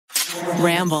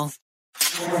Ramble.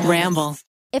 Ramble.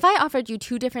 If I offered you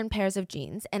 2 different pairs of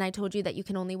jeans and I told you that you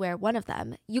can only wear one of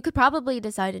them, you could probably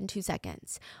decide in 2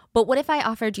 seconds. But what if I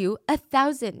offered you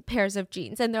 1,000 pairs of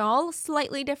jeans and they're all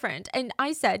slightly different, and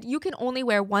I said you can only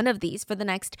wear one of these for the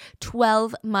next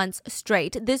 12 months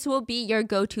straight? This will be your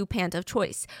go-to pant of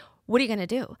choice. What are you going to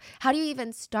do? How do you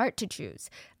even start to choose?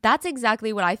 That's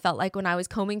exactly what I felt like when I was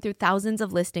combing through thousands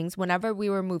of listings whenever we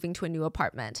were moving to a new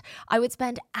apartment. I would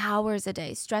spend hours a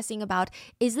day stressing about,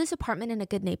 is this apartment in a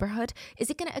good neighborhood? Is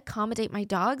it going to accommodate my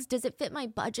dogs? Does it fit my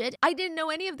budget? I didn't know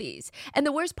any of these. And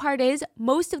the worst part is,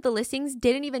 most of the listings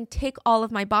didn't even tick all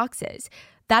of my boxes.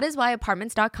 That is why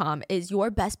Apartments.com is your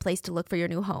best place to look for your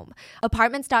new home.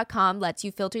 Apartments.com lets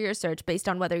you filter your search based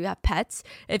on whether you have pets,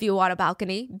 if you want a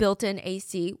balcony, built-in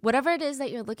AC, whatever it is that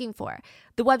you're looking for.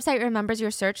 The website remembers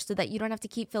your search so that you don't have to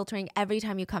keep filtering every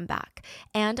time you come back.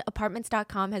 And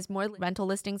Apartments.com has more rental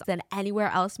listings than anywhere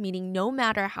else, meaning no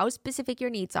matter how specific your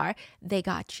needs are, they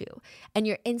got you. And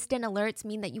your instant alerts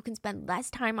mean that you can spend less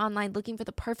time online looking for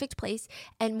the perfect place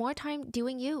and more time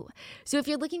doing you. So if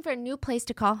you're looking for a new place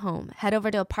to call home, head over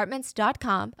to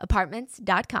Apartments.com,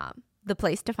 Apartments.com, the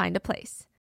place to find a place.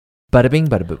 Bada bing,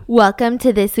 bada boo. Welcome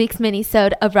to this week's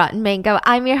mini-sode of Rotten Mango.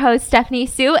 I'm your host, Stephanie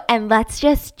Sue, and let's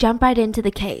just jump right into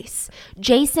the case.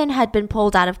 Jason had been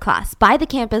pulled out of class by the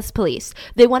campus police.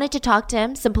 They wanted to talk to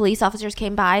him. Some police officers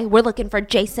came by. We're looking for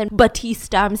Jason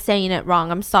Batista. I'm saying it wrong.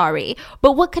 I'm sorry.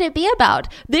 But what could it be about?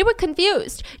 They were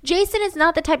confused. Jason is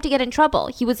not the type to get in trouble.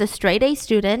 He was a straight-A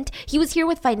student. He was here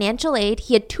with financial aid.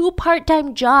 He had 2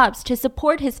 part-time jobs to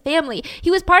support his family.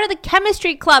 He was part of the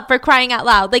chemistry club, for crying out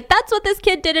loud. Like, that's what this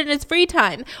kid did in his free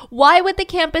time. Why would the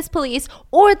campus police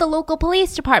or the local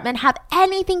police department have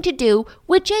anything to do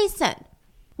with Jason?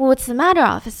 Well, what's the matter,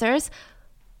 officers?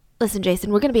 Listen,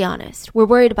 Jason, we're going to be honest. We're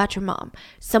worried about your mom.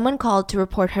 Someone called to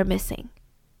report her missing.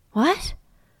 What?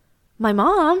 My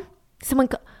mom?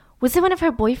 Was it one of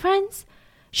her boyfriends?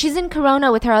 She's in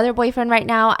Corona with her other boyfriend right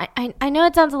now. I know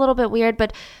it sounds a little bit weird,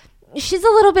 but she's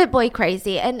a little bit boy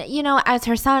crazy. And, you know, as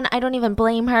her son, I don't even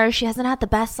blame her. She hasn't had the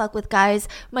best luck with guys.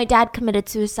 My dad committed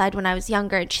suicide when I was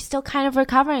younger, and she's still kind of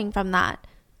recovering from that.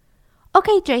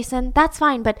 Okay, Jason, that's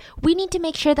fine, but we need to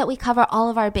make sure that we cover all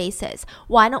of our bases.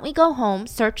 Why don't we go home,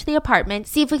 search the apartment,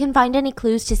 see if we can find any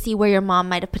clues to see where your mom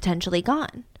might have potentially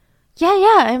gone?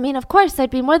 Yeah, I mean, of course, I'd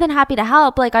be more than happy to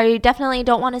help. Like, I definitely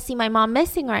don't want to see my mom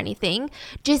missing or anything.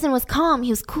 Jason was calm, he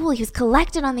was cool, he was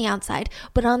collected on the outside,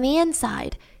 but on the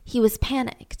inside, he was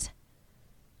panicked.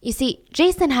 You see,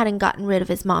 Jason hadn't gotten rid of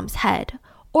his mom's head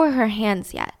or her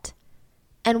hands yet.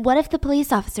 And what if the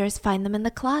police officers find them in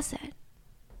the closet?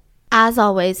 As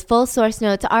always, full source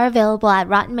notes are available at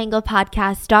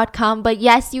RottenMangoPodcast.com. But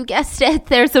yes, you guessed it,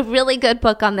 there's a really good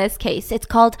book on this case. It's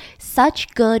called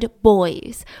Such Good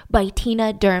Boys by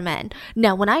Tina Durman.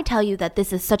 Now, when I tell you that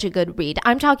this is such a good read,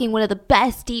 I'm talking one of the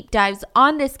best deep dives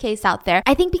on this case out there.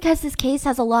 I think because this case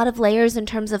has a lot of layers in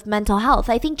terms of mental health.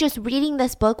 I think just reading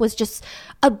this book was just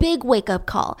a big wake-up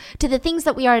call to the things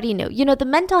that we already knew. You know, the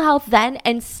mental health then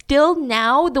and still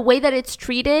now, the way that it's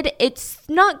treated, it's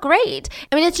not great.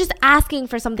 I mean, it's just asking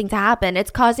for something to happen.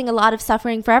 It's causing a lot of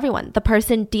suffering for everyone. The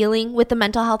person dealing with the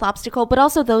mental health obstacle, but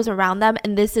also those around them.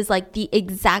 And this is like the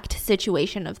exact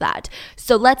situation of that.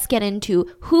 So let's get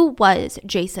into who was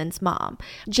Jason's mom.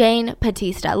 Jane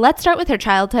Batista. Let's start with her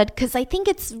childhood because I think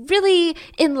it's really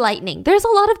enlightening. There's a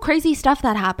lot of crazy stuff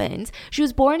that happens. She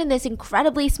was born in this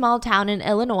incredibly small town in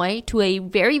Illinois to a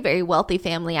very, very wealthy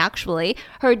family, actually.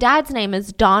 Her dad's name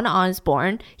is Don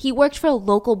Osborne. He worked for a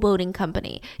local boating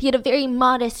company. He had a very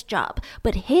modest job,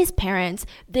 but his parents,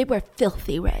 they were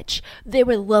filthy rich. They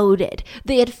were loaded.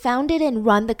 They had founded and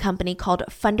run the company called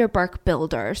Funderburk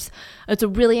Builders. It's a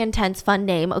really intense, fun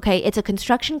name, okay? It's a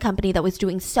construction company that was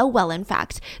doing so well, in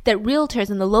fact, that realtors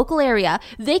in the local area,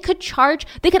 they could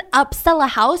upsell a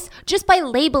house just by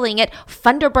labeling it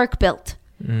Funderburk Built.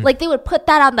 Like they would put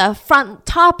that on the front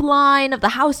top line of the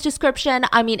house description.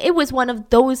 I mean, it was one of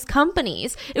those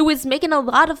companies. It was making a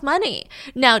lot of money.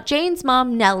 Now, Jane's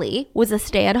mom, Nellie, was a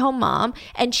stay-at-home mom,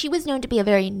 and she was known to be a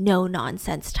very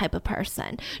no-nonsense type of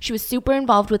person. She was super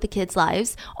involved with the kids'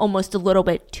 lives, almost a little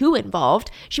bit too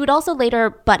involved. She would also later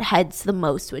butt heads the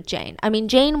most with Jane. I mean,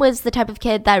 Jane was the type of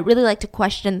kid that really liked to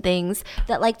question things,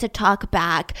 that liked to talk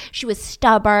back. She was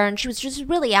stubborn. She was just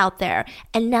really out there,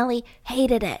 and Nellie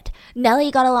hated it.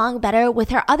 Nellie got along better with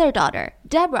her other daughter,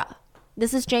 Deborah.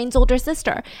 This is Jane's older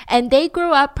sister. And they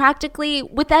grew up practically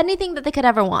with anything that they could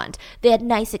ever want. They had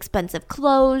nice, expensive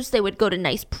clothes. They would go to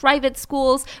nice private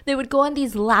schools. They would go on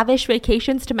these lavish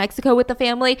vacations to Mexico with the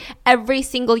family every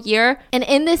single year. And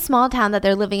in this small town that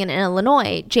they're living in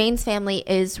Illinois, Jane's family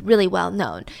is really well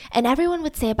known. And everyone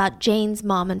would say about Jane's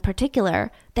mom in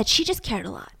particular that she just cared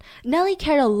a lot. Nellie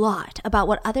cared a lot about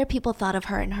what other people thought of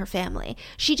her and her family.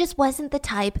 She just wasn't the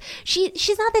type.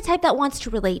 She's not the type that wants to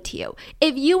relate to you.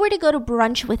 If you were to go to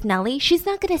brunch with Nellie, she's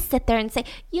not going to sit there and say,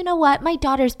 you know what, my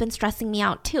daughter's been stressing me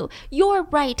out too. You're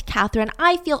right, Catherine.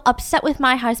 I feel upset with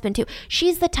my husband too.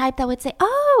 She's the type that would say,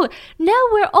 oh, no,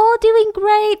 we're all doing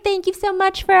great. Thank you so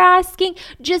much for asking.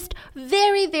 Just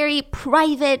very, very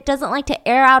private, doesn't like to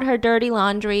air out her dirty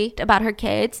laundry about her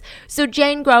kids. So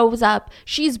Jane grows up.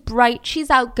 She's bright. She's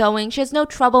outgoing. She has no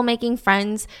trouble making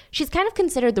friends. She's kind of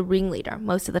considered the ringleader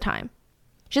most of the time.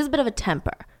 She has a bit of a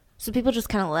temper. So people just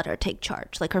kind of let her take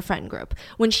charge, like her friend group.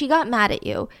 When she got mad at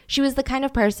you, she was the kind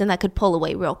of person that could pull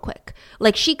away real quick.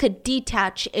 Like she could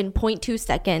detach in 0.2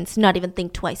 seconds, not even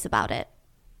think twice about it.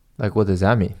 Like, what does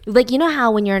that mean? Like, you know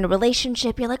how when you're in a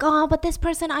relationship, you're like, oh, but this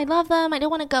person, I love them. I don't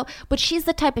want to go. But she's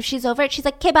the type, if she's over it, she's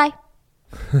like, okay, bye.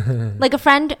 Like a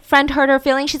friend hurt her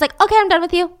feelings. She's like, okay, I'm done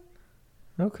with you.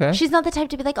 Okay. She's not the type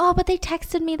to be like, oh, but they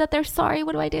texted me that they're sorry.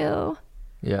 What do I do?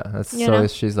 Yeah, that's You know?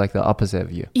 she's like the opposite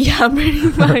of you. Yeah, pretty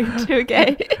much.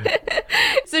 Okay.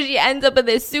 So she ends up in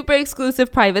this super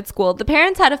exclusive private school. The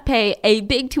parents had to pay a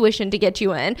big tuition to get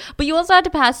you in, but you also had to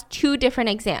pass 2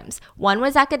 different exams. One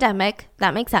was academic.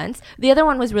 That makes sense. The other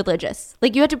one was religious.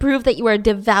 Like you had to prove that you were a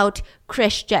devout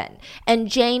Christian. And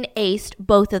Jane aced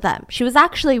both of them. She was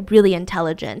actually really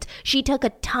intelligent. She took a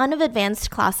ton of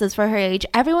advanced classes for her age.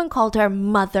 Everyone called her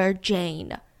Mother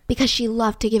Jane, because she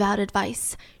loved to give out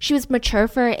advice. She was mature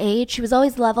for her age. She was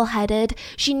always level-headed.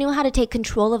 She knew how to take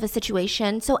control of a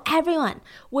situation. So everyone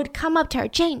would come up to her,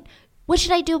 Jane, what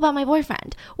should I do about my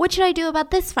boyfriend? What should I do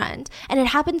about this friend? And it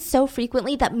happened so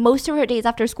frequently that most of her days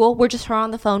after school were just her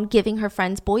on the phone giving her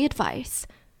friends boy advice.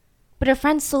 But her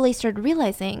friends slowly started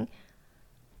realizing,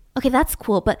 okay, that's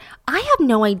cool, but I have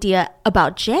no idea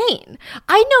about Jane.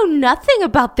 I know nothing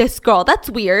about this girl. That's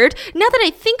weird. Now that I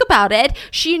think about it,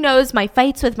 she knows my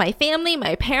fights with my family,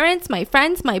 my parents, my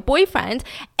friends, my boyfriend,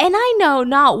 and I know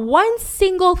not one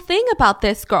single thing about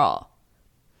this girl.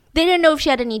 They didn't know if she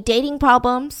had any dating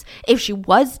problems, if she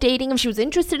was dating, if she was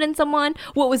interested in someone,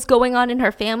 what was going on in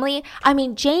her family. I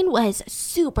mean, Jane was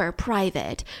super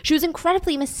private. She was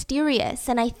incredibly mysterious,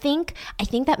 and I think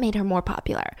that made her more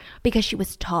popular because she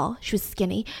was tall, she was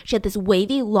skinny, she had this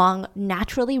wavy, long,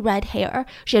 naturally red hair,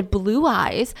 she had blue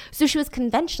eyes, so she was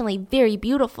conventionally very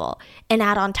beautiful. And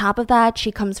add on top of that,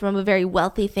 she comes from a very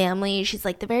wealthy family. She's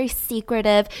like the very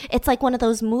secretive. It's like one of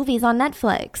those movies on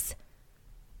Netflix.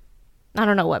 I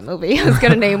don't know what movie. I was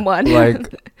going to name one.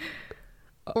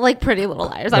 Like Pretty Little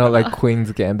Liars. I don't know.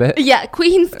 Queen's Gambit? Yeah,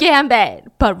 Queen's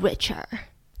Gambit, but richer.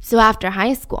 So after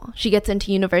high school, she gets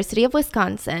into University of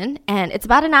Wisconsin, and it's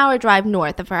about an hour drive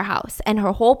north of her house. And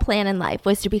her whole plan in life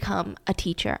was to become a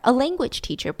teacher, a language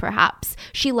teacher, perhaps.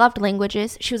 She loved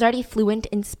languages. She was already fluent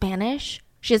in Spanish.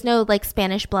 She has no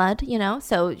Spanish blood,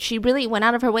 so she really went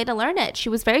out of her way to learn it. She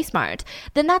was very smart.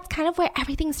 Then that's kind of where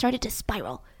everything started to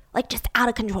spiral. Just out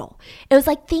of control. It was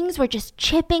like things were just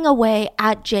chipping away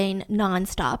at Jane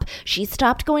nonstop. She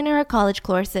stopped going to her college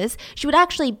courses. She would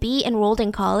actually be enrolled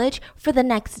in college for the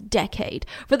next decade,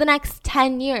 for the next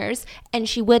 10 years, and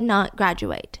she would not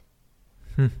graduate.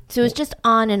 So it was just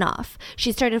on and off.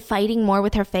 She started fighting more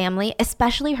with her family,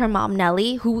 especially her mom,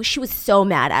 Nellie, who she was so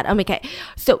mad at. Okay,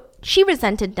 so she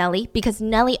resented Nellie because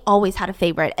Nellie always had a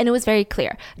favorite, and it was very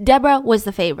clear. Deborah was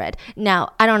the favorite.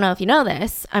 Now, I don't know if you know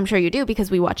this. I'm sure you do because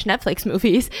we watch Netflix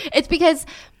movies. It's because,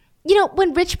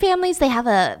 when rich families, they have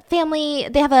a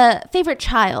favorite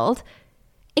child,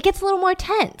 it gets a little more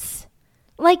tense.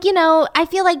 I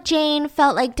feel like Jane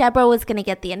felt like Deborah was going to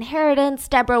get the inheritance.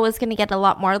 Deborah was going to get a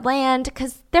lot more land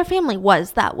because their family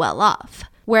was that well off.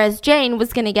 Whereas Jane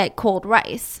was going to get cold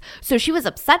rice. So she was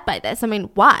upset by this.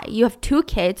 Why? You have 2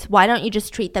 kids. Why don't you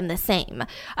just treat them the same?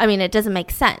 It doesn't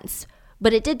make sense.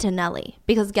 But it did to Nellie.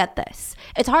 Because get this.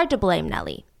 It's hard to blame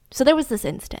Nellie. So there was this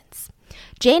instance.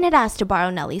 Jane had asked to borrow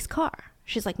Nellie's car.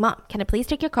 She's like, Mom, can I please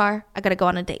take your car? I got to go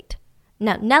on a date.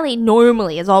 Now, Nellie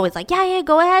normally is always like, yeah,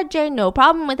 go ahead, Jane. No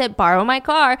problem with it. Borrow my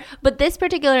car. But this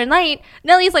particular night,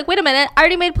 Nellie's like, wait a minute. I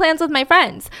already made plans with my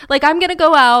friends. I'm going to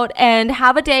go out and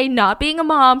have a day not being a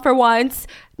mom for once.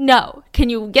 No.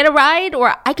 Can you get a ride?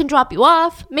 Or I can drop you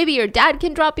off. Maybe your dad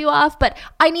can drop you off. But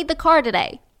I need the car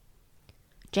today.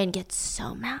 Jane gets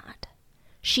so mad.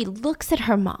 She looks at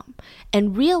her mom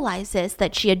and realizes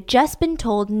that she had just been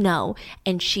told no,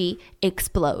 and she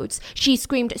explodes. She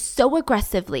screamed so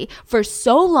aggressively for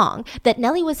so long that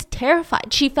Nellie was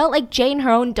terrified. She felt like Jane,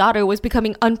 her own daughter, was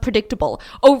becoming unpredictable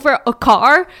over a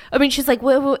car. I mean, she's like,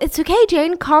 well, it's okay,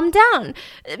 Jane, calm down.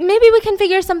 Maybe we can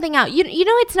figure something out. You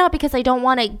know, it's not because I don't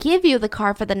want to give you the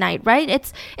car for the night, right?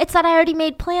 It's that I already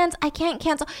made plans. I can't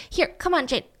cancel. Here, come on,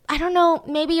 Jane. I don't know,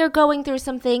 maybe you're going through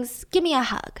some things. Give me a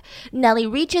hug. Nellie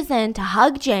reaches in to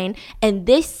hug Jane, and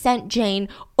this sent Jane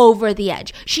over the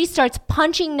edge. She starts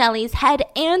punching Nellie's head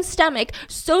and stomach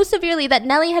so severely that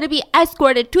Nellie had to be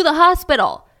escorted to the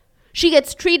hospital. She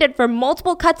gets treated for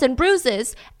multiple cuts and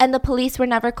bruises, and the police were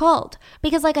never called.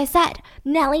 Because like I said,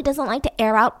 Nellie doesn't like to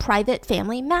air out private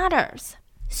family matters.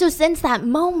 So since that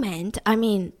moment, I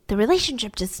mean, the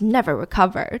relationship just never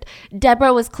recovered.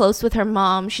 Deborah was close with her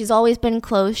mom. She's always been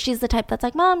close. She's the type that's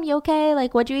like, Mom, you okay?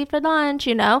 Like, what'd you eat for lunch?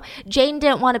 You know? Jane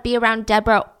didn't want to be around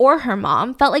Deborah or her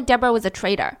mom. Felt like Deborah was a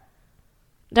traitor.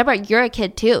 Deborah, you're a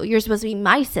kid too. You're supposed to be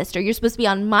my sister. You're supposed to be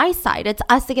on my side. It's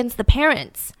us against the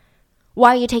parents. Why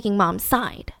are you taking Mom's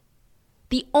side?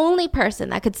 The only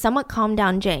person that could somewhat calm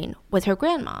down Jane was her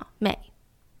grandma, May.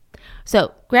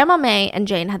 So Grandma May and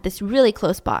Jane had this really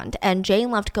close bond, and Jane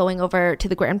loved going over to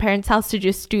the grandparents' house to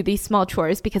just do these small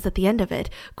chores because at the end of it,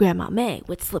 Grandma May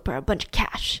would slip her a bunch of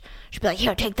cash. She'd be like,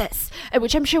 here, take this,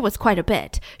 which I'm sure was quite a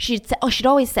bit. She'd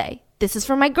always say, this is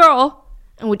for my girl,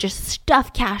 and would just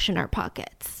stuff cash in her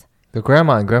pockets. The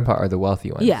grandma and grandpa are the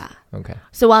wealthy ones. Yeah. Okay.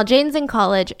 So while Jane's in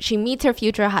college, she meets her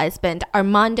future husband,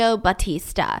 Armando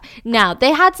Batista. Now,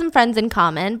 they had some friends in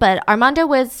common, but Armando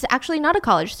was actually not a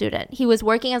college student. He was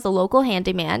working as a local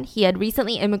handyman. He had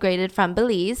recently immigrated from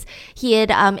Belize. He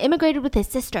had immigrated with his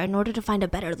sister in order to find a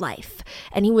better life.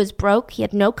 And he was broke. He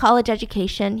had no college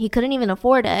education. He couldn't even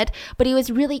afford it, but he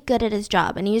was really good at his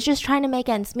job, and he was just trying to make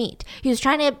ends meet. He was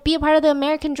trying to be a part of the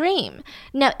American dream.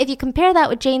 Now, if you compare that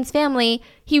with Jane's family,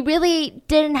 he really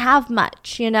didn't have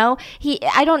much, you know?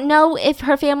 I don't know if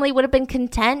her family would have been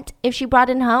content if she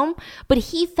brought him home, but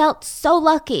he felt so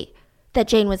lucky that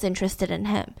Jane was interested in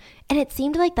him. And it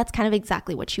seemed like that's kind of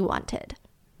exactly what she wanted.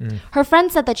 Her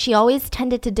friend said that she always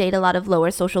tended to date a lot of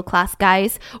lower social class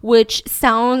guys, which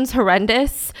sounds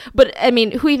horrendous. But I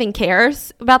mean, who even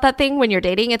cares about that thing when you're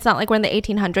dating? It's not like we're in the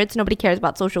 1800s. Nobody cares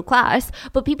about social class.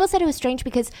 But people said it was strange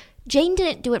because Jane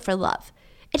didn't do it for love.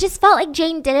 It just felt like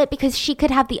Jane did it because she could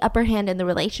have the upper hand in the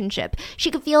relationship. She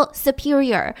could feel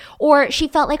superior, or she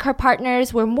felt like her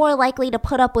partners were more likely to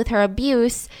put up with her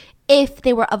abuse if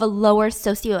they were of a lower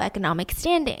socioeconomic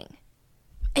standing.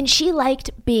 And she liked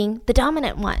being the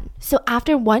dominant one. So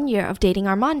after 1 year of dating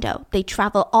Armando, they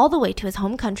travel all the way to his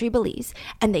home country, Belize,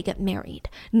 and they get married.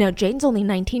 Now, Jane's only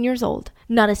 19 years old.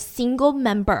 Not a single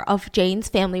member of Jane's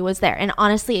family was there. And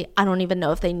honestly, I don't even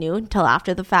know if they knew until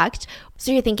after the fact.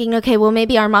 So you're thinking, okay, well,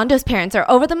 maybe Armando's parents are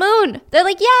over the moon. They're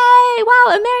like, yay, wow,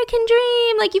 American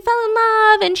dream. Like, you fell in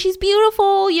love and she's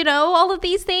beautiful, you know, all of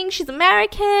these things. She's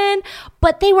American.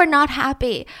 But they were not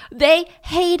happy. They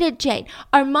hated Jane.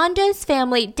 Armando's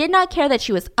family did not care that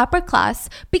she was upper class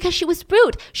because she was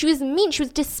rude. She was mean. She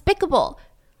was despicable.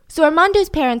 So Armando's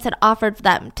parents had offered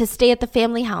them to stay at the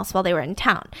family house while they were in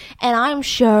town. And I'm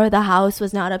sure the house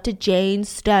was not up to Jane's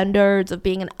standards of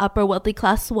being an upper wealthy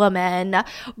class woman,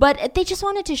 but they just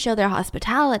wanted to show their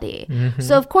hospitality.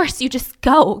 So of course you just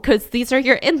go because these are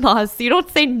your in-laws. You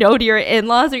don't say no to your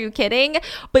in-laws. Are you kidding?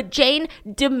 But Jane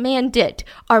demanded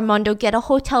Armando get a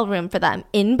hotel room for them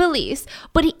in Belize.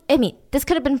 But this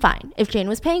could have been fine if Jane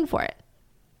was paying for it,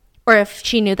 or if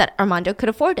she knew that Armando could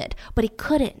afford it, but he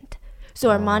couldn't. So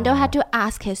Armando had to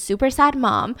ask his super sad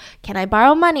mom, can I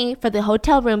borrow money for the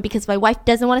hotel room because my wife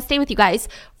doesn't want to stay with you guys,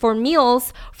 for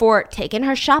meals, for taking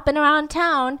her shopping around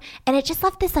town. And it just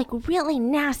left this like really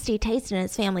nasty taste in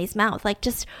his family's mouth. Like,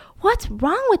 just what's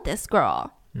wrong with this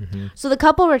girl? So the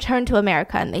couple returned to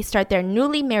America and they start their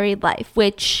newly married life,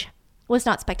 which was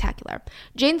not spectacular.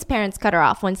 Jane's parents cut her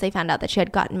off once they found out that she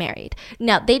had gotten married.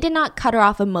 Now, they did not cut her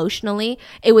off emotionally.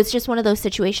 It was just one of those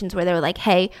situations where they were like,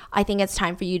 hey, I think it's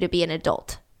time for you to be an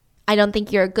adult. I don't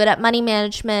think you're good at money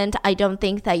management. I don't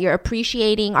think that you're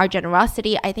appreciating our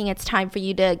generosity. I think it's time for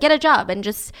you to get a job and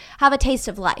just have a taste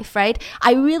of life, right?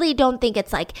 I really don't think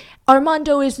it's like,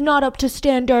 Armando is not up to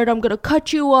standard. I'm going to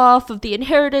cut you off of the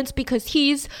inheritance because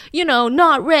he's,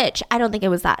 not rich. I don't think it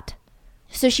was that.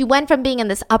 So she went from being in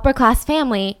this upper class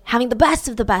family, having the best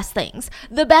of the best things,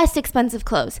 the best expensive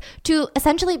clothes, to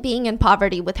essentially being in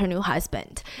poverty with her new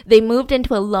husband. They moved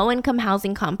into a low-income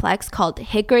housing complex called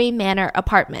Hickory Manor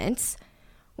Apartments,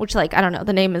 which, like, I don't know,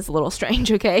 the name is a little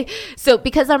strange, okay? So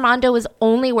because Armando was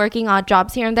only working odd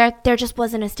jobs here and there just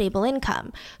wasn't a stable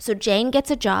income. So Jane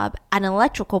gets a job at an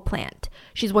electrical plant.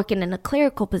 She's working in a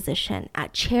clerical position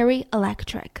at Cherry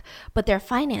Electric, but their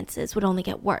finances would only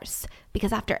get worse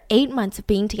because after 8 months of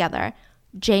being together,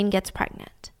 Jane gets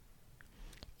pregnant.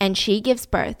 And she gives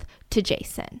birth to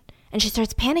Jason. And she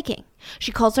starts panicking.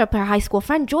 She calls up her high school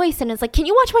friend Joyce and is like, can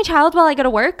you watch my child while I go to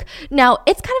work? Now,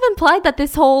 it's kind of implied that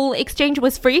this whole exchange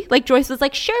was free. Like, Joyce was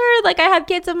like, sure, like, I have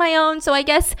kids of my own, so I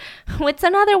guess what's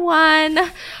another one?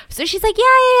 So she's like,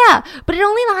 yeah. But it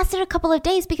only lasted a couple of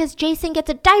days because Jason gets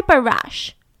a diaper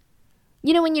rash.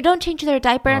 You know, when you don't change their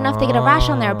diaper enough, they get a rash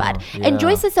on their butt. Yeah. And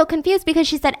Joyce is so confused because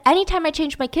she said, anytime I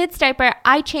change my kid's diaper,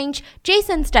 I change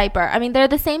Jason's diaper. I mean, they're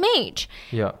the same age.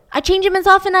 Yeah. I change him as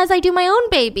often as I do my own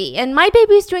baby. And my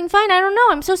baby's doing fine. I don't know.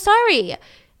 I'm so sorry.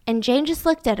 And Jane just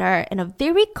looked at her in a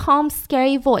very calm,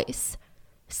 scary voice,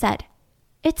 said,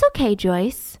 it's okay,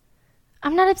 Joyce.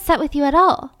 I'm not upset with you at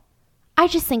all. I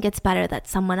just think it's better that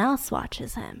someone else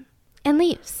watches him. And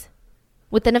leaves.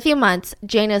 Within a few months,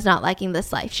 Jane is not liking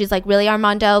this life. She's like, really,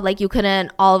 Armando? Like, you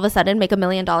couldn't all of a sudden make $1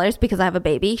 million because I have a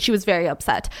baby? She was very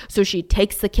upset. So she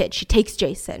takes the kid. She takes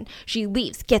Jason. She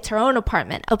leaves, gets her own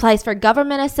apartment, applies for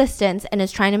government assistance, and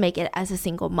is trying to make it as a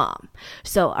single mom.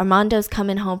 So Armando's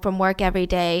coming home from work every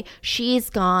day. She's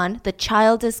gone. The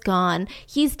child is gone.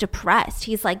 He's depressed.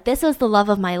 He's like, this is the love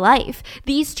of my life.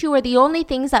 These two are the only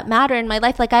things that matter in my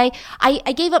life. Like, I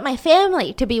gave up my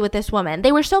family to be with this woman.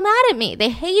 They were so mad at me. They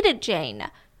hated Jane.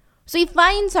 So he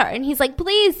finds her and he's like,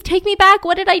 please take me back.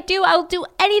 What did I do? I'll do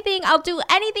anything. I'll do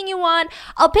anything you want.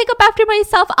 I'll pick up after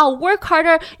myself. I'll work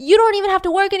harder. You don't even have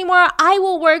to work anymore. I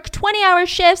will work 20-hour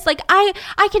shifts. Like,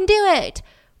 I can do it.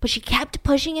 But she kept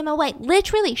pushing him away,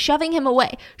 literally shoving him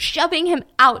away, shoving him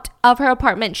out of her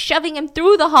apartment, shoving him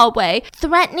through the hallway,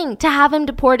 threatening to have him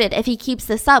deported if he keeps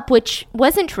this up, which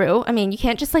wasn't true. I mean, you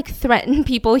can't just like threaten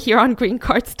people here on green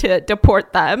cards to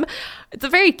deport them. It's a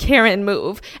very Karen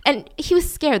move. And he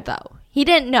was scared though. He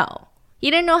didn't know.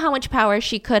 He didn't know how much power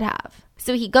she could have.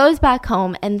 So he goes back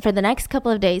home, and for the next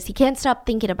couple of days, he can't stop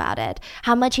thinking about it,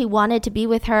 how much he wanted to be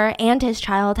with her and his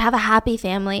child, have a happy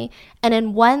family, and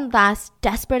in one last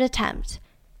desperate attempt,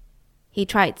 he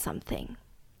tried something.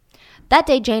 That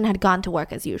day, Jane had gone to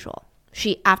work as usual.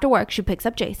 After work, she picks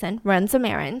up Jason, runs some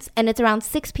errands, and it's around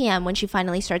 6 p.m. when she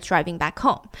finally starts driving back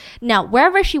home. Now,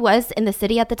 wherever she was in the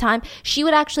city at the time, she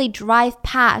would actually drive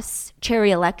past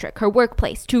Cherry Electric, her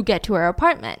workplace, to get to her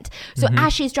apartment. So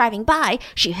as she's driving by,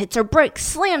 she hits her brakes,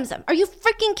 slams them. Are you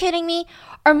freaking kidding me?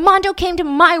 Armando came to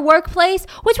my workplace?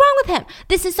 What's wrong with him?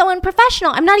 This is so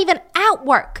unprofessional. I'm not even at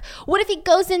work. What if he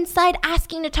goes inside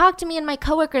asking to talk to me and my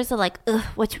coworkers are like, ugh,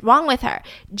 what's wrong with her?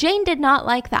 Jane did not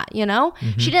like that, you know?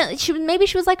 Maybe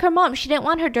she was like her mom. She didn't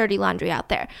want her dirty laundry out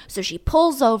there. So she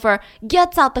pulls over,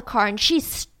 gets out the car, and she's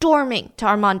storming to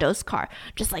Armando's car,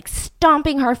 just like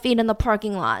stomping her feet in the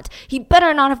parking lot. He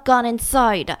better not have gone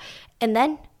inside. And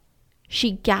then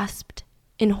she gasped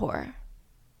in horror.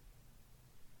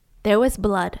 There was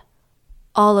blood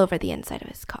all over the inside of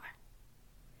his car.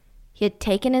 He had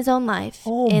taken his own life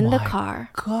in the car.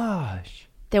 Gosh.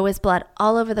 There was blood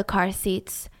all over the car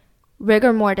seats.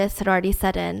 Rigor mortis had already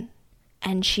set in,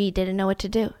 and she didn't know what to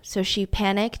do. So she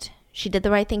panicked. She did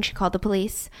the right thing. She called the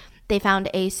police. They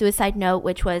found a suicide note,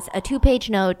 which was a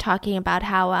 2-page note talking about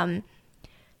how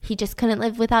he just couldn't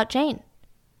live without Jane.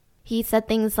 He said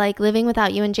things like, living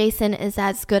without you and Jason is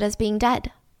as good as being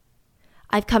dead.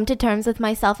 I've come to terms with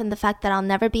myself and the fact that I'll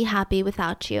never be happy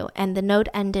without you. And the note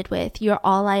ended with, you're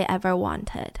all I ever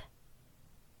wanted.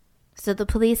 So the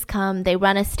police come, they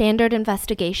run a standard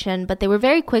investigation, but they were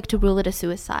very quick to rule it a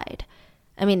suicide.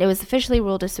 I mean, it was officially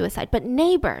ruled a suicide, but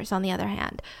neighbors, on the other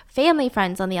hand, family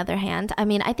friends, on the other hand, I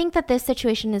mean, I think that this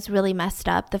situation is really messed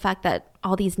up, the fact that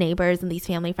all these neighbors and these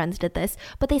family friends did this,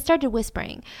 but they started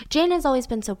whispering. Jane has always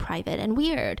been so private and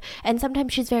weird, and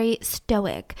sometimes she's very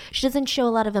stoic. She doesn't show a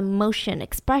lot of emotion,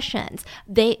 expressions.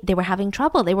 They were having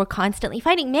trouble. They were constantly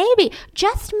fighting. Maybe,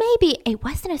 just maybe, it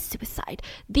wasn't a suicide.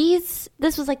 This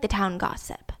was like the town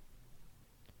gossip.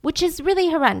 Which is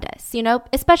really horrendous, you know,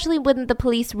 especially when the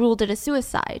police ruled it a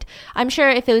suicide. I'm sure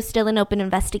if it was still an open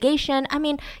investigation, I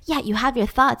mean, yeah, you have your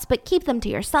thoughts, but keep them to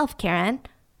yourself, Karen.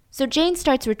 So Jane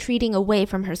starts retreating away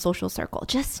from her social circle,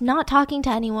 just not talking to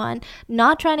anyone,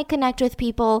 not trying to connect with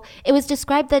people. It was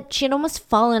described that she had almost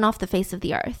fallen off the face of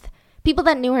the earth. People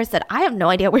that knew her said, I have no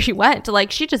idea where she went.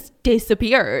 Like, she just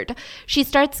disappeared. She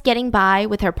starts getting by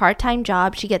with her part-time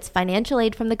job. She gets financial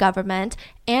aid from the government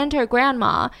and her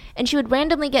grandma. And she would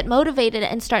randomly get motivated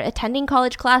and start attending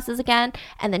college classes again.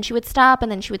 And then she would stop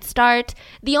and then she would start.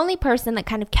 The only person that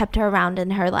kind of kept her around in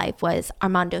her life was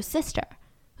Armando's sister,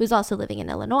 who's also living in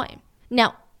Illinois.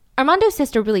 Now, Armando's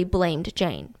sister really blamed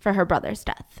Jane for her brother's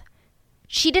death.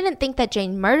 She didn't think that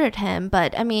Jane murdered him,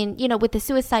 but I mean, with the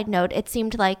suicide note, it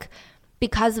seemed like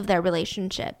because of their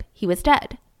relationship, he was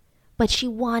dead. But she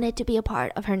wanted to be a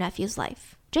part of her nephew's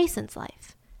life, Jason's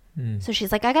life. So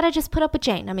she's like, I gotta just put up with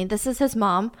Jane. I mean, this is his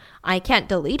mom. I can't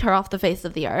delete her off the face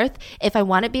of the earth. If I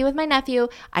want to be with my nephew,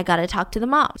 I gotta talk to the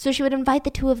mom. So she would invite the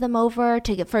two of them over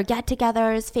for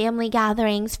get-togethers, family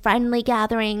gatherings, friendly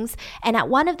gatherings. And at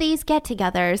one of these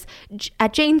get-togethers,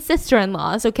 at Jane's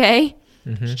sister-in-law's, okay,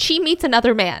 she meets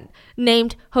another man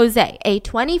named Jose, a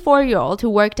 24-year-old who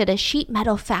worked at a sheet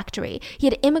metal factory. He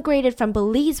had immigrated from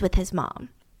Belize with his mom.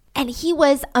 And he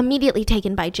was immediately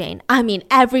taken by Jane. I mean,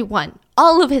 everyone,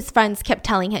 all of his friends kept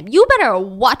telling him, you better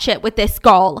watch it with this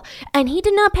girl. And he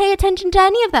did not pay attention to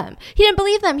any of them. He didn't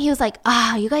believe them. He was like,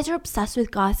 you guys are obsessed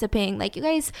with gossiping. Like, you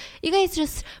guys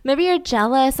just, maybe you're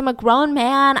jealous. I'm a grown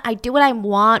man. I do what I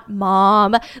want,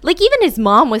 Mom. Like, even his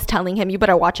mom was telling him, you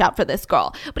better watch out for this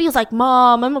girl. But he was like,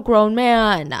 Mom, I'm a grown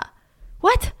man.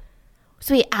 What?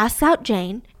 So he asks out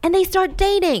Jane, and they start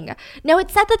dating. Now,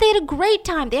 it's said that they had a great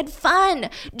time. They had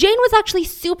fun. Jane was actually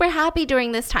super happy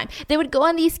during this time. They would go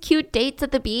on these cute dates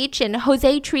at the beach, and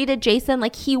Jose treated Jason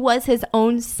like he was his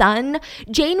own son.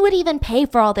 Jane would even pay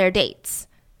for all their dates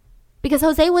because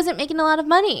Jose wasn't making a lot of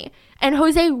money. And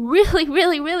Jose really,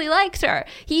 really, really likes her.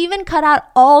 He even cut out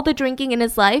all the drinking in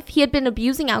his life. He had been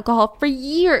abusing alcohol for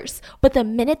years. But the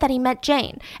minute that he met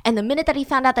Jane, and the minute that he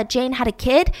found out that Jane had a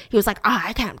kid, he was like,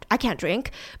 I can't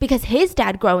drink. Because his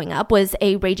dad growing up was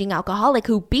a raging alcoholic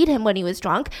who beat him when he was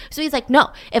drunk. So he's like, no,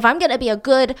 if I'm going to be a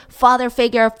good father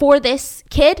figure for this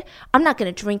kid, I'm not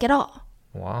going to drink at all.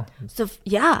 Wow. So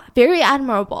yeah, very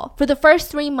admirable. For the first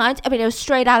 3 months, I mean, it was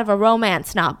straight out of a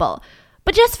romance novel.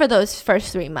 But just for those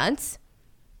first 3 months,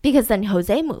 because then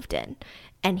Jose moved in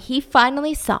and he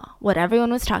finally saw what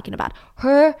everyone was talking about.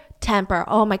 Her temper,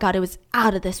 oh my God, it was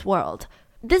out of this world.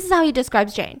 This is how he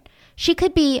describes Jane. She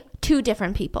could be two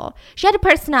different people. She had a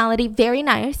personality, very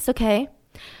nice, okay?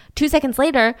 2 seconds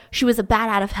later, she was a bat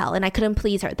out of hell and I couldn't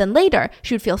please her. Then later,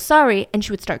 she would feel sorry and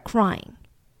she would start crying.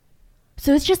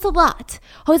 So it's just a lot.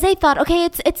 Jose thought, okay,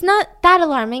 it's not that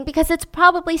alarming because it's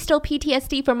probably still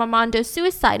PTSD from Armando's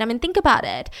suicide. I mean, think about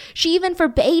it. She even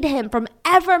forbade him from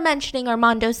ever mentioning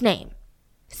Armando's name.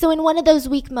 So in one of those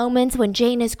weak moments when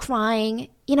Jane is crying,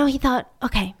 he thought,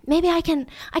 okay, maybe I can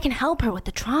help her with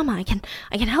the trauma.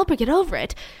 I can help her get over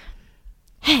it.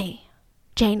 Hey,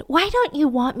 Jane, why don't you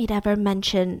want me to ever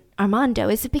mention Armando?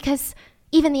 Is it because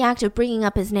even the act of bringing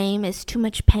up his name is too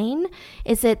much pain?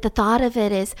 Is it the thought of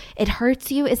it hurts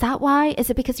you? Is that why? Is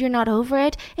it because you're not over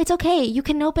it? It's okay. You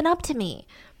can open up to me.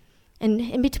 And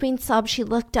in between sobs, she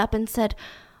looked up and said,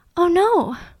 oh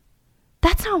no,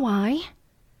 that's not why.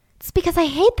 It's because I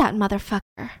hate that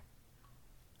motherfucker.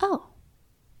 Oh.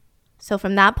 So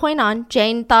from that point on,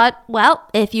 Jane thought, well,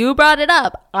 if you brought it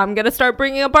up, I'm going to start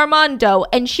bringing up Armando.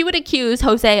 And she would accuse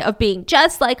Jose of being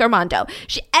just like Armando.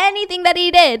 Anything that he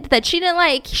did that she didn't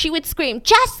like, she would scream,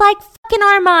 just like fucking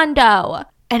Armando.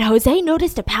 And Jose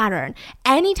noticed a pattern.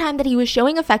 Anytime that he was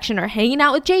showing affection or hanging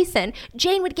out with Jason,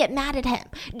 Jane would get mad at him.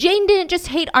 Jane didn't just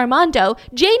hate Armando.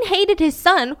 Jane hated his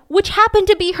son, which happened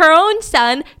to be her own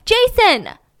son, Jason.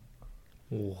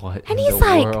 What? And he's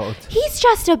like, world? He's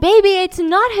just a baby. It's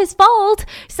not his fault.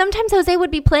 Sometimes Jose would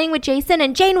be playing with Jason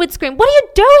and Jane would scream, what are you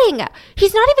doing?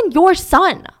 He's not even your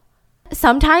son.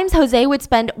 Sometimes Jose would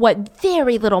spend what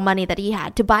very little money that he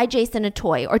had to buy Jason a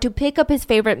toy or to pick up his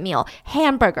favorite meal,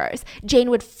 hamburgers. Jane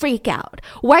would freak out.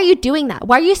 Why are you doing that?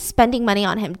 Why are you spending money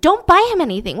on him? Don't buy him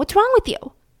anything. What's wrong with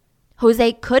you?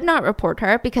 Jose could not report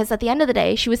her because at the end of the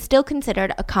day, she was still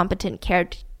considered a competent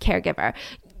caregiver.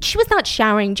 She was not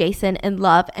showering Jason in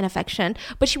love and affection,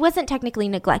 but she wasn't technically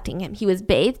neglecting him. He was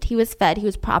bathed, he was fed, he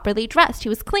was properly dressed, he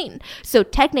was clean. So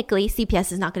technically,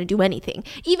 CPS is not going to do anything.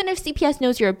 Even if CPS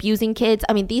knows you're abusing kids,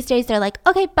 I mean, these days they're like,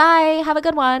 okay, bye, have a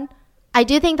good one. I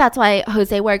do think that's why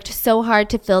Jose worked so hard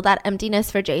to fill that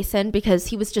emptiness for Jason, because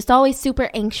he was just always super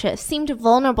anxious, seemed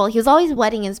vulnerable. He was always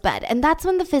wetting his bed. And that's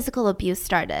when the physical abuse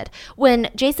started. When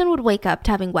Jason would wake up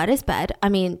to having wet his bed, I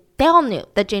mean, they all knew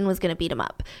that Jane was going to beat him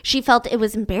up. She felt it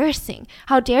was embarrassing.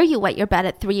 How dare you wet your bed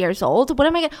at 3 years old?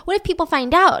 What if people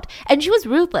find out? And she was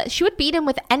ruthless. She would beat him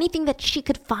with anything that she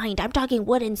could find. I'm talking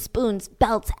wooden spoons,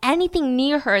 belts, anything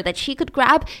near her that she could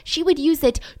grab. She would use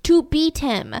it to beat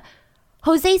him.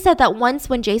 Jose said that once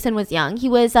when Jason was young, he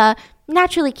was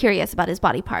naturally curious about his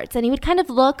body parts, and he would kind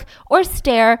of look or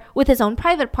stare with his own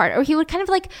private part, or he would kind of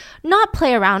like not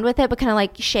play around with it, but kind of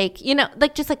like shake,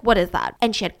 just like, what is that?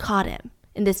 And she had caught him.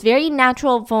 in this very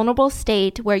natural, vulnerable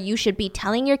state where you should be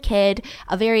telling your kid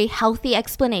a very healthy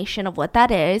explanation of what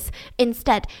that is.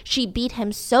 Instead, she beat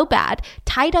him so bad,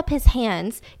 tied up his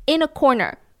hands in a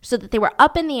corner so that they were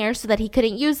up in the air so that he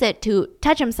couldn't use it to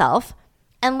touch himself,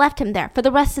 and left him there for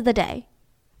the rest of the day.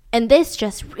 And this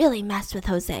just really messed with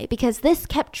Jose because this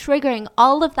kept triggering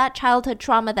all of that childhood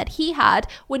trauma that he had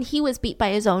when he was beat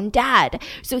by his own dad.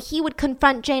 So he would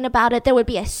confront Jane about it. There would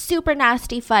be a super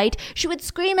nasty fight. She would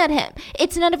scream at him,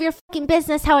 "It's none of your fucking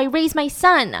business how I raise my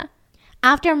son."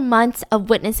 After months of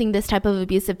witnessing this type of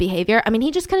abusive behavior,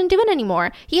 he just couldn't do it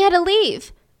anymore. He had to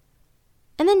leave.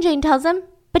 And then Jane tells him,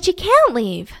 "But you can't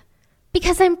leave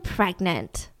because I'm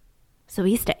pregnant." So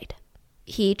he stayed.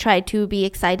 He tried to be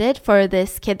excited for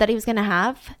this kid that he was going to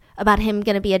have, about him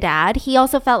going to be a dad. He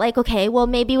also felt like, okay, well,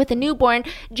 maybe with a newborn,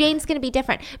 Jane's going to be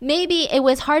different. Maybe it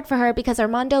was hard for her because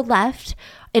Armando left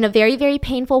in a very, very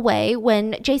painful way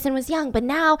when Jason was young. But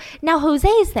now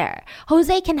Jose's there.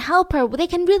 Jose can help her. They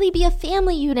can really be a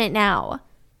family unit now.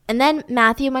 And then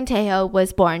Matthew Montejo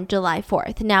was born July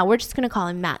 4th. Now we're just going to call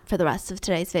him Matt for the rest of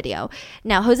today's video.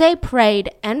 Now, Jose prayed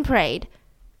and prayed.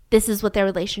 This is what their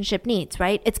relationship needs,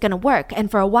 right? It's going to work. And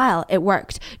for a while, it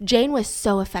worked. Jane was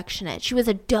so affectionate. She was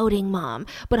a doting mom.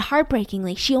 But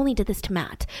heartbreakingly, she only did this to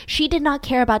Matt. She did not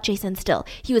care about Jason still.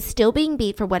 He was still being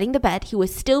beat for wetting the bed. He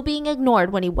was still being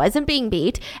ignored when he wasn't being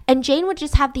beat. And Jane would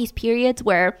just have these periods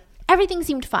where everything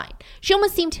seemed fine. She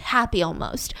almost seemed happy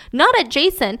almost. Not at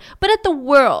Jason, but at the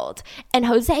world. And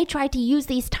Jose tried to use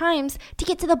these times to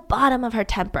get to the bottom of her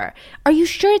temper. Are you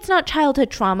sure it's not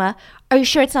childhood trauma? Are you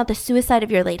sure it's not the suicide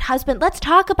of your late husband? Let's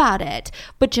talk about it.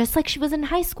 But just like she was in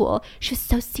high school, she was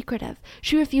so secretive.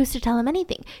 She refused to tell him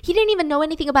anything. He didn't even know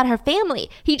anything about her family.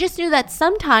 He just knew that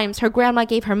sometimes her grandma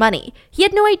gave her money. He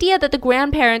had no idea that the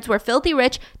grandparents were filthy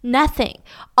rich. Nothing.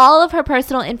 All of her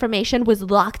personal information was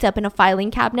locked up in a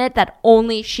filing cabinet that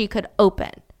only she could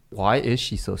open. Why is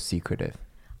she so secretive?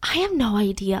 I have no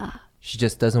idea. She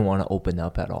just doesn't want to open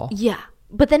up at all. Yeah,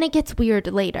 but then it gets weird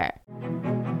later.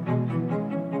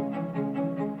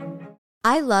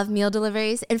 I love meal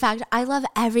deliveries. In fact, I love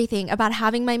everything about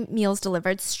having my meals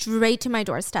delivered straight to my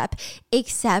doorstep,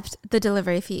 except the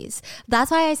delivery fees. That's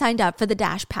why I signed up for the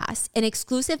Dash Pass, an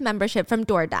exclusive membership from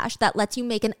DoorDash that lets you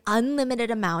make an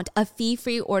unlimited amount of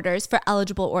fee-free orders for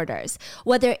eligible orders.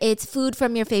 Whether it's food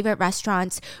from your favorite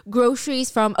restaurants,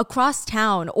 groceries from across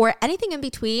town, or anything in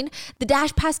between, the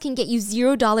Dash Pass can get you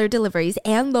 $0 deliveries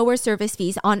and lower service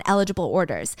fees on eligible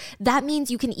orders. That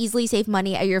means you can easily save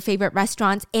money at your favorite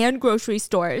restaurants and grocery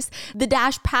stores. The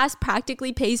Dash Pass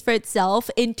practically pays for itself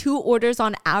in 2 orders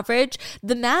on average.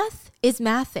 The math is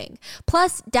mathing.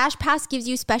 Plus, Dash Pass gives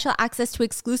you special access to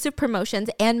exclusive promotions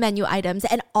and menu items,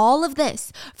 and all of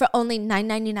this for only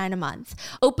 $9.99 a month.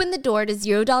 Open the door to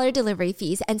 $0 delivery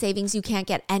fees and savings you can't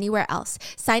get anywhere else.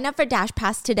 Sign up for Dash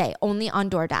Pass today only on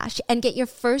DoorDash and get your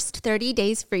first 30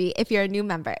 days free if you're a new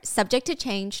member. Subject to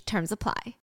change. Terms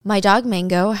apply. My dog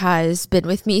Mango has been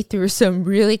with me through some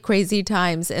really crazy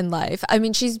times in life.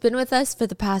 She's been with us for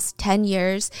the past 10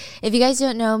 years. If you guys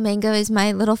don't know, Mango is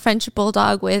my little French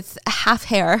bulldog with half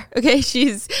hair. Okay,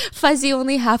 she's fuzzy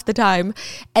only half the time.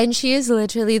 And she is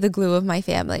literally the glue of my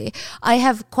family. I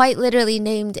have quite literally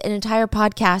named an entire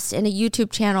podcast and a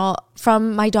YouTube channel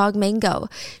from my dog Mango.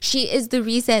 She is the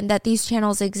reason that these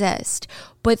channels exist.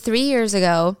 But 3 years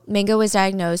ago, Mango was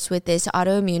diagnosed with this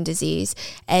autoimmune disease,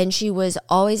 and she was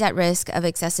always at risk of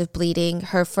excessive bleeding.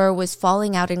 Her fur was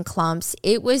falling out in clumps.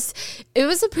 It was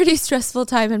a pretty stressful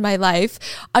time in my life.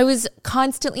 I was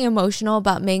constantly emotional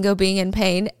about Mango being in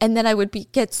pain, and then I would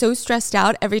get so stressed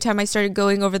out every time I started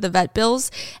going over the vet bills.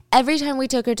 Every time we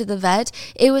took her to the vet,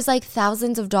 it was like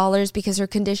thousands of dollars because her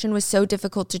condition was so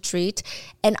difficult to treat.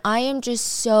 And I am just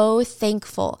so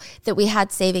thankful that we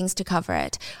had savings to cover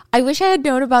it. I wish I had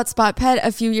known about Spot Pet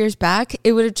a few years back.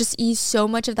 It would have just eased so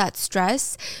much of that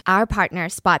stress. Our partner,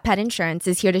 Spot Pet Insurance,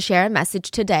 is here to share a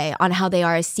message today on how they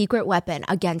are a secret weapon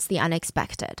against the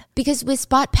unexpected. Because with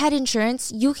Spot Pet Insurance,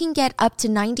 you can get up to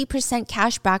 90%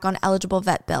 cash back on eligible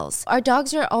vet bills. Our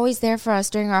dogs are always there for us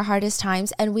during our hardest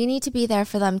times, and we need to be there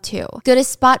for them too. Go to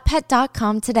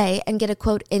spotpet.com today and get a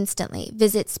quote instantly.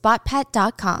 Visit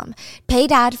spotpet.com.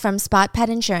 Paid ad from Spot Pet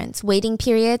Insurance. Waiting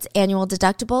periods, annual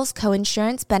deductibles,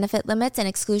 co-insurance, benefit limits, and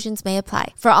exclusions may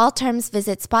apply. For all terms,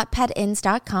 visit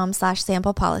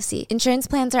spotpetins.com/sample policy. Insurance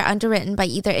plans are underwritten by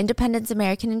either Independence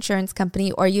American Insurance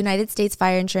Company or United States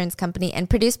Fire Insurance Company and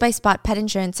produced by Spot Pet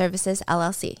Insurance Services,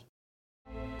 LLC.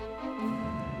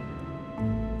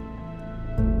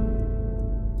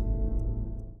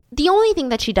 The only thing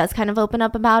that she does kind of open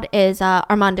up about is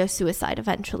Armando's suicide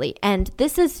eventually. And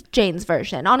this is Jane's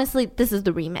version. Honestly, this is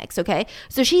the remix, okay?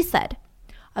 So she said,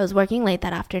 I was working late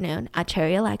that afternoon at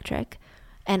Cherry Electric,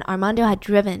 and Armando had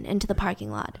driven into the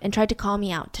parking lot and tried to call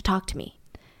me out to talk to me.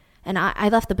 And I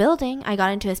left the building. I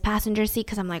got into his passenger seat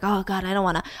because I'm like, oh God, I don't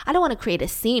want to create a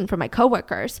scene for my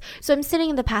coworkers. So I'm sitting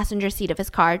in the passenger seat of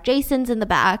his car. Jason's in the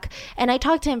back, and I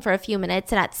talked to him for a few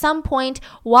minutes. And at some point,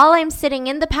 while I'm sitting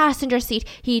in the passenger seat,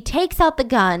 he takes out the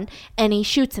gun and he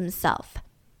shoots himself.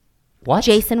 What?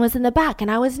 Jason was in the back and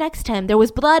I was next to him. There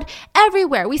was blood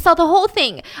everywhere. We saw the whole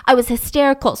thing. I was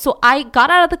hysterical. So I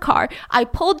got out of the car. I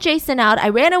pulled Jason out. I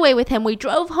ran away with him. We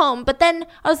drove home. But then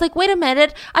I was like, wait a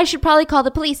minute. I should probably call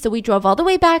the police. So we drove all the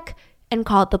way back and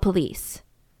called the police.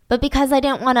 But because I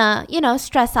didn't want to,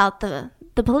 stress out the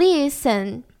police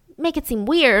and make it seem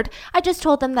weird, I just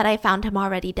told them that I found him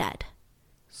already dead.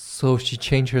 So she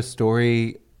changed her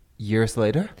story years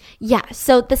later? Yeah,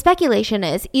 so the speculation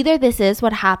is either this is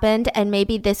what happened and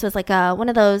maybe this was like one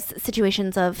of those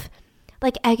situations of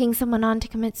like egging someone on to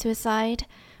commit suicide.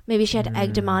 Maybe she had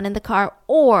egged him on in the car,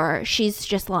 or she's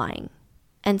just lying.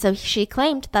 And so she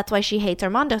claimed that's why she hates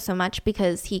Armando so much,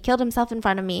 because he killed himself in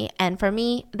front of me, and for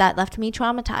me, that left me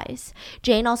traumatized.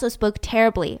 Jane also spoke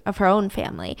terribly of her own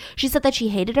family. She said that she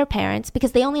hated her parents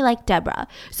because they only liked Deborah.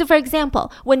 So for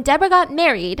example, when Deborah got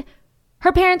married,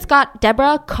 her parents got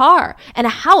Deborah a car and a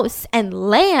house and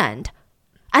land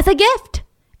as a gift.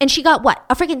 And she got what?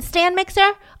 A freaking stand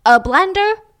mixer? A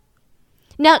blender?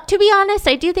 Now, to be honest,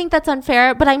 I do think that's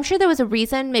unfair, but I'm sure there was a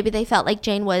reason. Maybe they felt like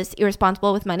Jane was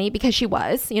irresponsible with money because she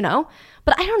was,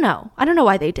 But I don't know. I don't know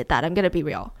why they did that. I'm going to be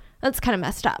real. That's kind of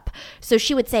messed up. So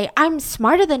she would say, I'm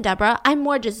smarter than Deborah. I'm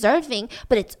more deserving,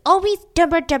 but it's always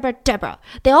Deborah, Deborah, Deborah.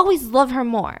 They always love her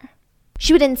more.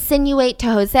 She would insinuate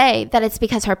to Jose that it's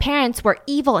because her parents were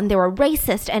evil and they were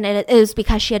racist, and it was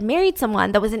because she had married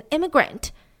someone that was an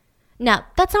immigrant. Now,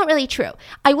 that's not really true.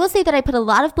 I will say that I put a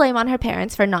lot of blame on her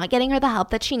parents for not getting her the help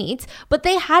that she needs, but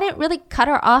they hadn't really cut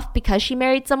her off because she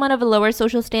married someone of a lower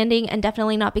social standing, and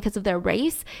definitely not because of their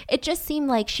race. It just seemed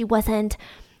like she wasn't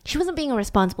being a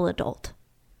responsible adult.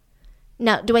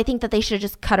 Now, do I think that they should have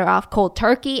just cut her off cold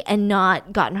turkey and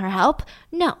not gotten her help?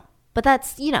 No. But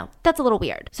that's a little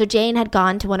weird. So Jane had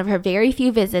gone to one of her very few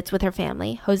visits with her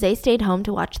family. Jose stayed home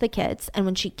to watch the kids. And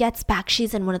when she gets back,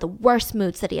 she's in one of the worst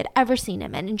moods that he had ever seen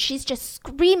him in. And she's just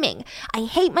screaming, I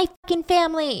hate my fucking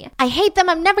family. I hate them.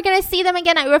 I'm never going to see them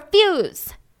again. I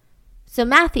refuse. So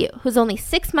Matthew, who's only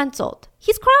 6 months old,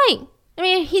 he's crying. I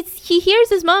mean, he hears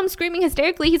his mom screaming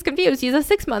hysterically. He's confused. He's a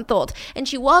 6-month-old. And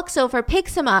she walks over,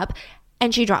 picks him up,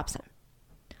 and she drops him.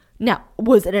 Now,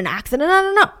 was it an accident? I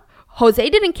don't know. Jose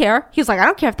didn't care. He was like, I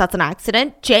don't care if that's an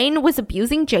accident. Jane was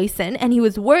abusing Jason, and he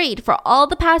was worried for all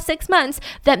the past 6 months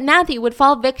that Matthew would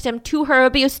fall victim to her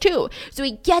abuse too. So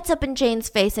he gets up in Jane's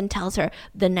face and tells her,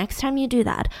 the next time you do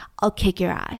that, I'll kick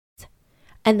your ass.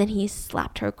 And then he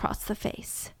slapped her across the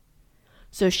face.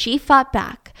 So she fought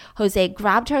back. Jose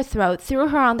grabbed her throat, threw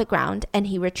her on the ground, and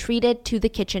he retreated to the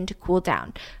kitchen to cool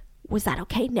down. Was that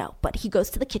okay? No. But he goes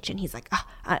to the kitchen. He's like,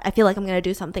 I feel like I'm going to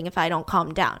do something if I don't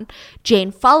calm down.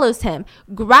 Jane follows him,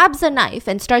 grabs a knife,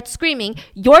 and starts screaming,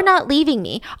 you're not leaving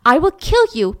me. I will kill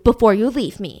you before you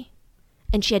leave me.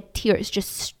 And she had tears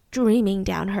just streaming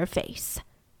down her face.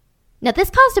 Now,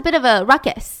 this caused a bit of a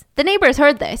ruckus. The neighbors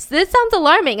heard this. This sounds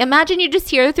alarming. Imagine you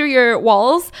just hear through your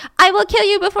walls, I will kill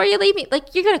you before you leave me.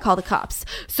 Like, you're going to call the cops.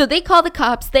 So they call the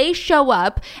cops. They show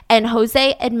up, and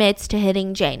Jose admits to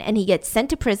hitting Jane, and he gets sent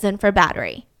to prison for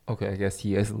battery. Okay, I guess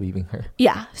he is leaving her.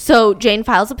 Yeah. So Jane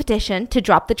files a petition to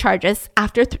drop the charges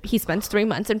after he spends 3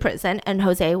 months in prison, and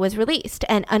Jose was released.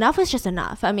 And enough was just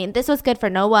enough. I mean, this was good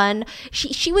for no one.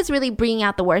 She was really bringing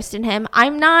out the worst in him.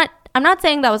 I'm not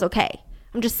saying that was okay.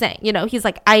 I'm just saying, he's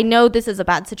like, I know this is a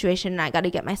bad situation and I got to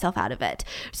get myself out of it.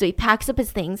 So he packs up his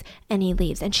things and he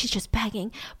leaves, and she's just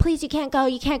begging, please, you can't go,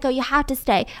 you have to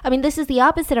stay. I mean, this is the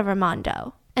opposite of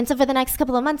Armando. And so for the next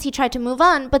couple of months, he tried to move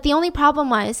on, but the only problem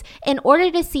was, in order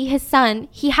to see his son,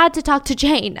 he had to talk to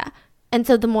Jane. And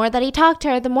so the more that he talked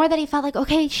to her, the more that he felt like,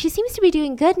 okay, she seems to be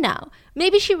doing good now.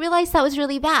 Maybe she realized that was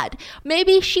really bad.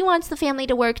 Maybe she wants the family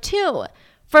to work too.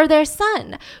 For their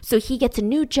son. So he gets a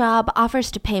new job,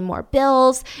 offers to pay more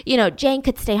bills. Jane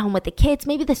could stay home with the kids.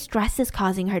 Maybe the stress is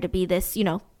causing her to be this,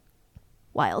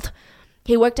 wild.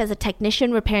 He worked as a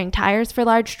technician repairing tires for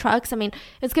large trucks. I mean,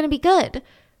 it's going to be good.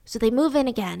 So they move in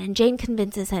again, and Jane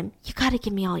convinces him, you got to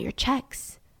give me all your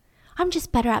checks. I'm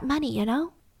just better at money,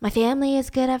 My family is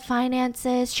good at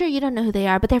finances. Sure, you don't know who they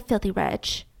are, but they're filthy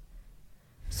rich.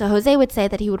 So Jose would say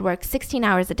that he would work 16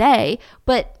 hours a day,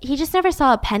 but he just never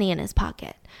saw a penny in his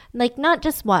pocket. Like, not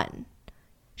just one.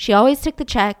 She always took the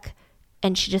check,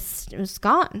 and it was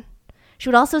gone. She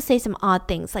would also say some odd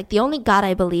things, like, the only God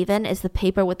I believe in is the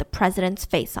paper with the president's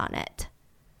face on it.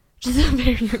 Just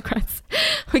very aggressive.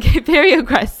 Okay, very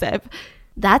aggressive.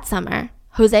 That summer,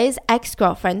 Jose's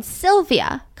ex-girlfriend,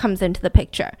 Sylvia, comes into the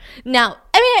picture. Now,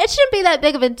 I mean, it shouldn't be that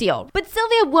big of a deal, but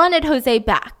Sylvia wanted Jose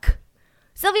back.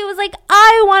 Sylvia was like,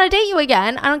 I want to date you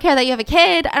again. I don't care that you have a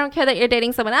kid. I don't care that you're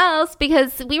dating someone else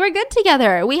because we were good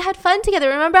together. We had fun together.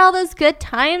 Remember all those good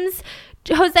times?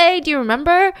 Jose, do you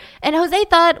remember? And Jose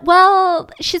thought, well,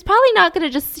 she's probably not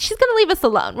going to she's going to leave us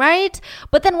alone, right?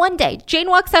 But then one day, Jane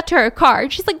walks out to her car.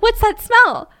 And she's like, what's that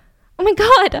smell? Oh my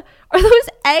God, are those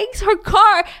eggs? Her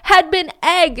car had been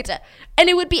egged and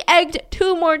it would be egged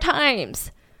 2 more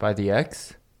times. By the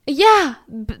ex? Yeah,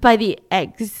 by the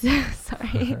eggs.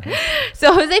 Sorry.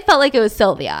 So Jose felt like it was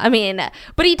Sylvia. I mean,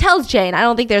 but he tells Jane, I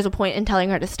don't think there's a point in telling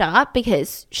her to stop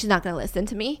because she's not going to listen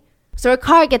to me. So her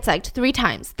car gets egged 3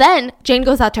 times. Then Jane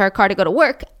goes out to her car to go to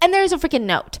work and there's a freaking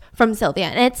note from Sylvia.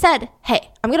 And it said,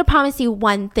 hey, I'm going to promise you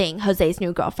one thing, Jose's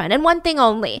new girlfriend, and one thing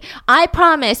only. I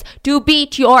promise to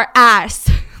beat your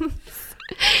ass.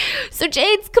 So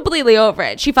Jane's completely over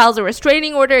it. She files a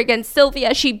restraining order against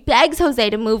Sylvia. She begs Jose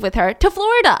to move with her to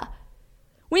Florida.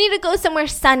 We need to go somewhere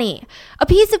sunny. A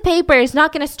piece of paper is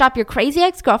not going to stop your crazy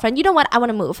ex-girlfriend. You know what? I want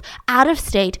to move out of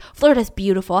state. Florida's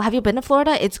beautiful. Have you been to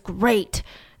Florida? It's great.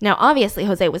 Now, obviously,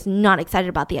 Jose was not excited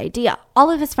about the idea. All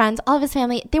of his friends, all of his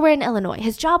family, they were in Illinois.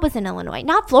 His job was in Illinois,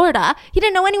 not Florida. He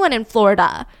didn't know anyone in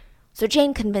Florida. So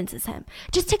Jane convinces him,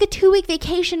 just take a 2-week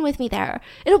vacation with me there.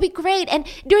 It'll be great. And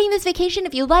during this vacation,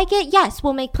 if you like it, yes,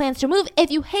 we'll make plans to move. If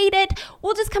you hate it,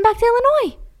 we'll just come back to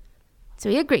Illinois. So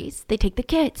he agrees. They take the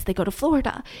kids. They go to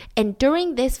Florida. And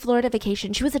during this Florida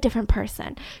vacation, she was a different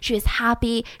person. She was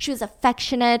happy. She was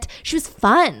affectionate. She was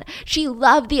fun. She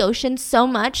loved the ocean so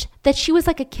much that she was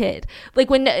like a kid. Like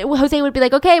when Jose would be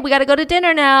like, okay, we got to go to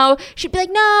dinner now. She'd be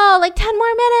like, no, like 10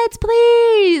 more minutes,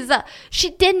 please. She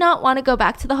did not want to go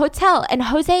back to the hotel. And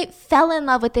Jose fell in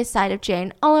love with this side of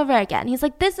Jane all over again. He's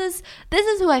like, this is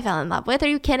who I fell in love with. Are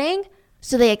you kidding?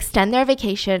 So they extend their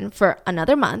vacation for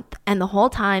another month, and the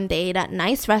whole time they ate at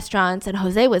nice restaurants, and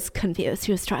Jose was confused.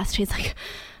 He was stressed. He's like,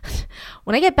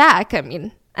 when I get back, I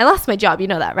mean, I lost my job. You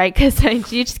know that, right? Because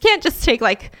you just can't just take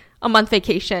like a month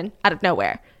vacation out of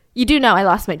nowhere. You do know I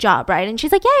lost my job, right? And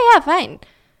she's like, yeah, fine.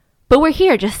 But we're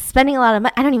here just spending a lot of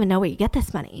money. I don't even know where you get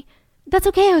this money. That's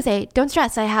okay, Jose. Don't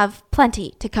stress. I have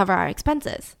plenty to cover our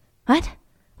expenses. What?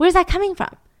 Where's that coming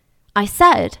from? I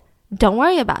said, don't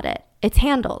worry about it. It's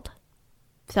handled.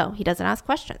 So he doesn't ask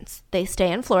questions. They stay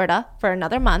in Florida for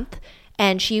another month.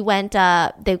 And she went,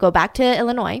 they go back to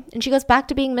Illinois. And she goes back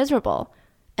to being miserable.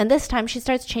 And this time she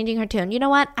starts changing her tune. You know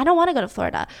what? I don't want to go to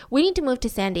Florida. We need to move to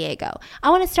San Diego. I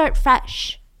want to start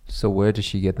fresh. So where does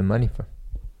she get the money from?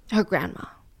 Her grandma.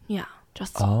 Yeah.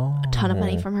 Just a ton of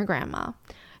money from her grandma.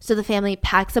 So the family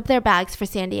packs up their bags for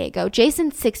San Diego.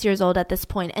 Jason's 6 years old at this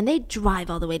point, and they drive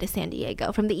all the way to San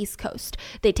Diego from the East Coast.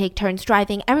 They take turns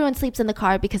driving. Everyone sleeps in the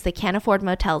car because they can't afford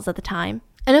motels at the time.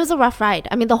 And it was a rough ride.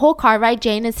 I mean, the whole car ride,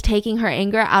 Jane is taking her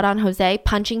anger out on Jose,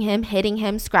 punching him, hitting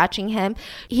him, scratching him.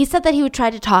 He said that he would try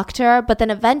to talk to her, but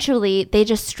then eventually they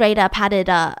just straight up had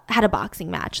a boxing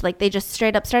match. Like they just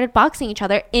straight up started boxing each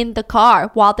other in the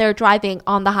car while they're driving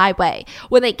on the highway.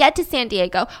 When they get to San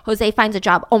Diego, Jose finds a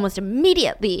job almost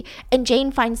immediately, and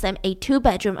Jane finds them a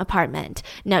 2-bedroom apartment.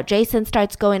 Now Jason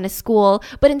starts going to school,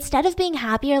 but instead of being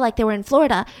happier like they were in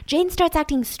Florida, Jane starts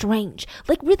acting strange,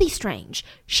 like really strange.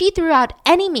 She threw out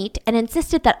any meat and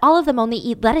insisted that all of them only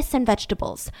eat lettuce and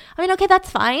vegetables. I mean, okay, that's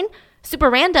fine. Super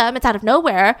random. It's out of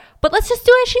nowhere. But let's just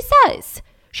do as she says.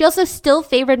 She also still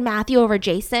favored Matthew over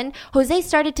Jason. Jose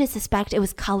started to suspect it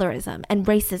was colorism and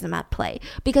racism at play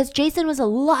because Jason was a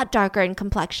lot darker in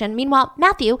complexion. Meanwhile,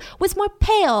 Matthew was more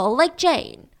pale, like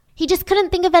Jane. He just couldn't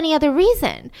think of any other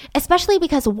reason, especially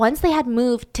because once they had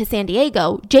moved to San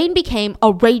Diego, Jane became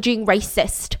a raging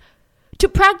racist to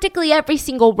practically every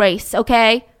single race,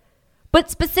 okay? But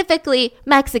specifically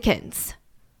Mexicans.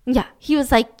 Yeah, he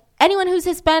was like, anyone who's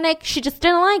Hispanic, she just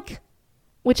didn't like,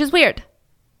 which is weird.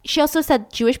 She also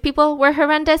said Jewish people were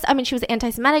horrendous. I mean, she was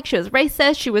anti-Semitic, she was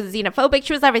racist, she was xenophobic,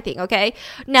 she was everything, okay?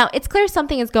 Now, it's clear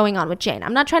something is going on with Jane.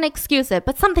 I'm not trying to excuse it,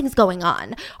 but something's going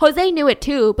on. Jose knew it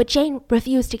too, but Jane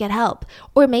refused to get help.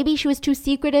 Or maybe she was too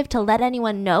secretive to let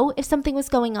anyone know if something was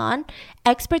going on.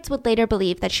 Experts would later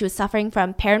believe that she was suffering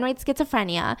from paranoid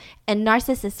schizophrenia and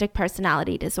narcissistic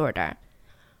personality disorder.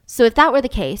 So if that were the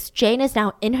case, Jane is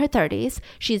now in her 30s,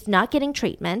 she's not getting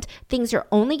treatment, things are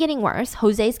only getting worse,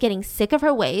 Jose's getting sick of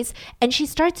her ways, and she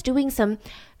starts doing some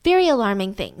very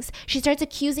alarming things. She starts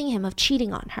accusing him of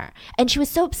cheating on her, and she was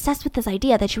so obsessed with this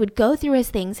idea that she would go through his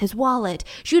things, his wallet,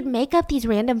 she would make up these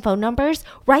random phone numbers,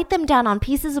 write them down on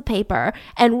pieces of paper,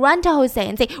 and run to Jose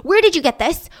and say, where did you get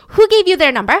this? Who gave you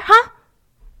their number, huh?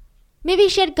 Maybe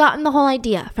she had gotten the whole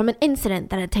idea from an incident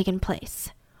that had taken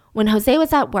place. When Jose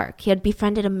was at work, he had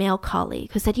befriended a male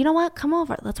colleague who said, you know what, come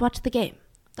over, let's watch the game.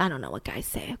 I don't know what guys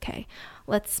say, okay?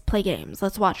 Let's play games,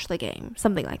 let's watch the game,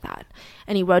 something like that.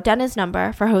 And he wrote down his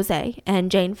number for Jose,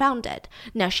 and Jane found it.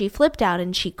 Now she flipped out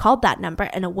and she called that number,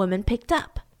 and a woman picked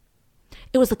up.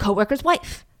 It was the coworker's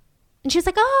wife. And she was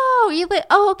like,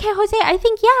 oh, okay, Jose, I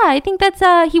think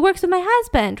that's, he works with my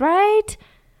husband, right?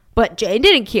 But Jane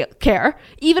didn't care.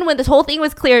 Even when this whole thing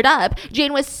was cleared up,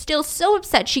 Jane was still so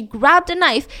upset. She grabbed a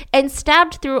knife and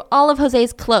stabbed through all of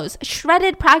Jose's clothes,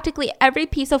 shredded practically every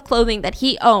piece of clothing that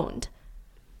he owned.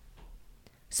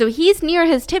 So he's near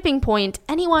his tipping point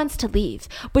and he wants to leave.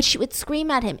 But she would scream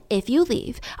at him, if you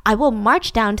leave, I will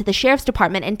march down to the sheriff's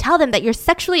department and tell them that you're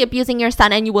sexually abusing your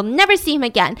son and you will never see him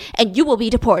again and you will be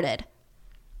deported.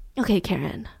 Okay,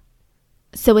 Karen.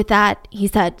 So with that, he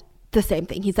said the same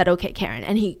thing. He said, okay, Karen.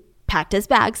 And he packed his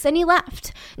bags and he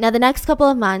left. Now, the next couple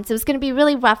of months, it was going to be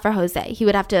really rough for Jose. He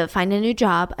would have to find a new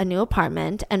job, a new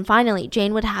apartment, and finally,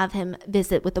 Jane would have him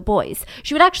visit with the boys.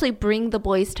 She would actually bring the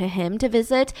boys to him to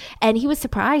visit, and he was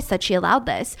surprised that she allowed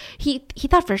this. He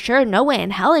thought for sure, no way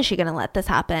in hell is she going to let this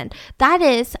happen. That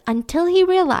is, until he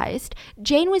realized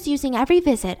Jane was using every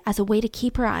visit as a way to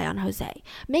keep her eye on Jose,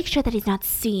 make sure that he's not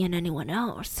seeing anyone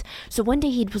else. So one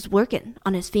day he was working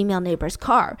on his female neighbor's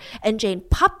car, and Jane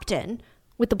popped in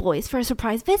with the boys for a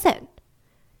surprise visit.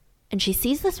 And she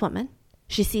sees this woman,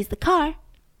 she sees the car,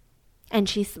 and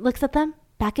she looks at them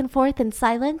back and forth in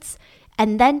silence,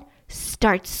 and then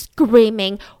starts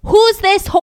screaming, "Who's this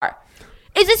whore?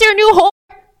 Is this your new whore?"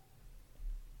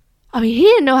 I mean, he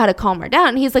didn't know how to calm her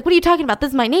down. He's like, what are you talking about? This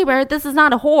is my neighbor. This is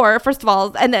not a whore, first of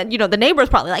all. And then, the neighbor's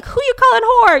probably like, who you calling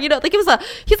whore?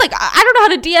 He's like, I don't know how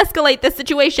to de-escalate this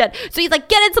situation. So he's like,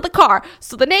 get into the car.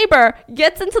 So the neighbor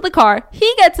gets into the car.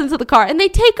 He gets into the car and they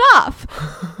take off.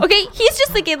 Okay. He's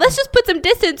just thinking, let's just put some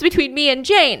distance between me and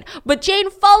Jane. But Jane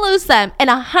follows them and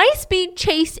a high-speed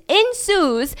chase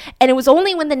ensues. And it was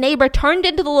only when the neighbor turned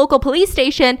into the local police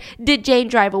station did Jane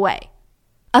drive away.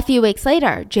 A few weeks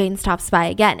later, Jane stops by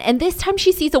again, and this time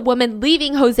she sees a woman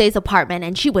leaving Jose's apartment,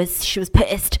 and she was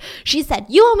pissed. She said,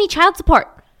 "You owe me child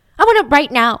support. I want it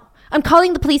right now. I'm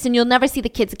calling the police and you'll never see the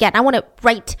kids again. I want it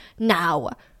right now."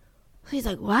 He's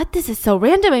like, what? This is so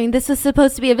random. I mean, this was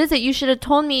supposed to be a visit. You should have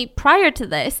told me prior to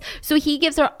this. So he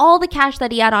gives her all the cash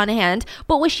that he had on hand.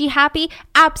 But was she happy?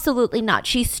 Absolutely not.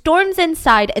 She storms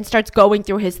inside and starts going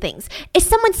through his things. Is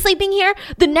someone sleeping here?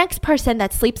 The next person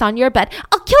that sleeps on your bed,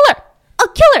 I'll kill her. I'll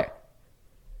kill her.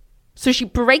 So she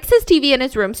breaks his TV in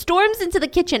his room, storms into the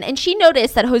kitchen, and she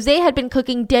noticed that Jose had been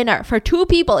cooking dinner for 2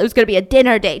 people. It was going to be a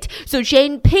dinner date. So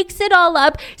Jane picks it all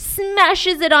up,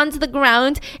 smashes it onto the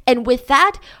ground, and with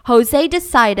that, Jose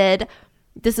decided,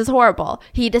 this is horrible,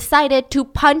 he decided to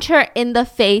punch her in the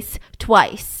face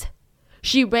twice.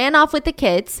 She ran off with the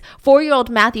kids. 4-year-old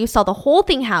Matthew saw the whole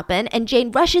thing happen, and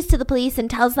Jane rushes to the police and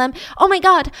tells them, "Oh my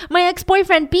God, my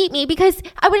ex-boyfriend beat me because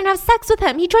I wouldn't have sex with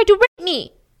him. He tried to rape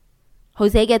me."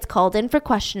 Jose gets called in for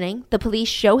questioning. The police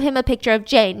show him a picture of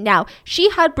Jane. Now,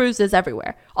 she had bruises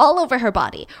everywhere, all over her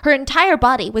body. Her entire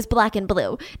body was black and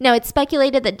blue. Now, it's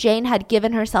speculated that Jane had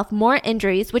given herself more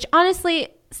injuries, which honestly,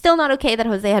 still not okay that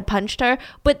Jose had punched her,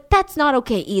 but that's not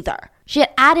okay either. She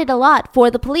had added a lot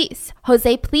for the police.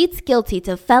 Jose pleads guilty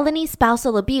to felony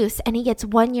spousal abuse, and he gets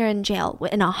 1 year in jail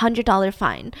and a $100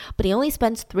 fine, but he only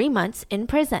spends 3 months in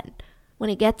prison. When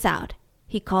he gets out,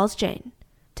 he calls Jane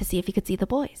to see if he could see the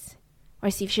boys, or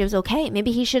see if she was okay.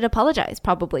 Maybe he should apologize,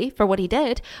 probably, for what he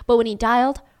did, but when he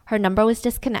dialed, her number was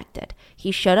disconnected.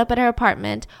 He showed up at her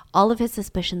apartment. All of his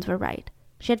suspicions were right.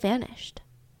 She had vanished.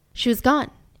 She was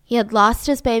gone. He had lost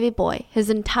his baby boy, his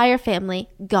entire family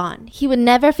gone. He would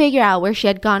never figure out where she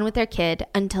had gone with their kid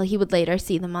until he would later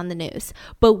see them on the news.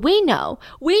 But we know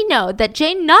that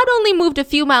Jane not only moved a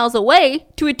few miles away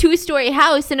to a 2-story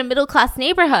house in a middle-class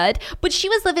neighborhood, but she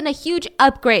was living a huge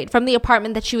upgrade from the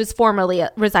apartment that she was formerly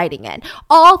residing in.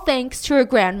 All thanks to her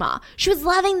grandma. She was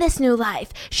loving this new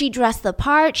life. She dressed the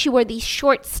part. She wore these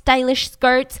short, stylish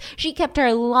skirts. She kept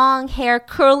her long hair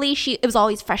curly. It was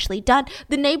always freshly done.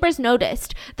 The neighbors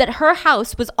noticed that her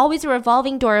house was always a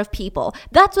revolving door of people.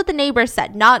 That's what the neighbors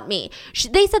said, not me.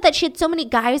 They said that she had so many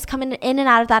guys coming in and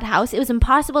out of that house, it was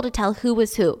impossible to tell who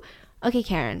was who. Okay,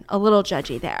 Karen, a little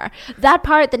judgy there. That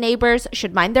part, the neighbors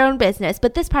should mind their own business,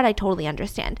 but this part I totally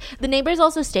understand. The neighbors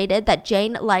also stated that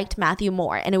Jane liked Matthew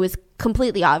more, and it was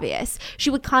completely obvious. She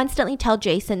would constantly tell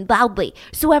Jason loudly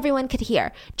so everyone could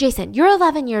hear, Jason, you're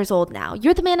 11 years old now.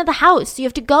 You're the man of the house. So you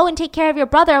have to go and take care of your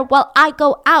brother while I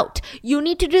go out. You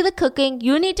need to do the cooking.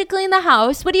 You need to clean the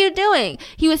house. What are you doing?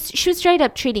 She was straight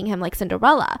up treating him like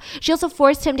Cinderella. She also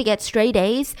forced him to get straight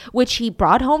A's, which he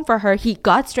brought home for her. He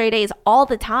got straight A's all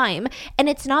the time. And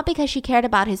it's not because she cared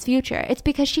about his future. It's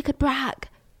because she could brag.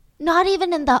 Not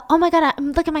even in the, oh my God,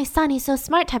 look at my son, he's so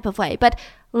smart type of way. But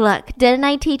look, didn't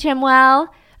I teach him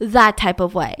well? That type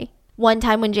of way. One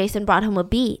time when Jason brought home a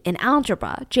B in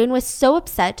algebra, Jane was so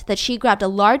upset that she grabbed a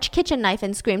large kitchen knife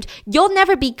and screamed, "You'll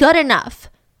never be good enough,"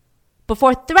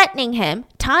 before threatening him,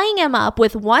 tying him up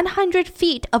with 100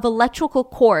 feet of electrical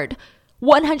cord.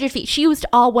 100 feet. She used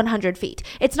all 100 feet.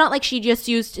 It's not like she just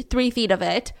used 3 feet of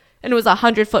it and it was a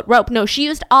 100-foot rope. No, she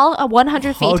used all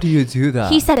 100 feet. How do you do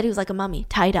that? He said that he was like a mummy,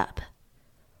 tied up.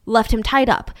 Left him tied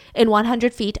up in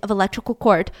 100 feet of electrical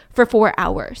cord for 4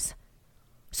 hours.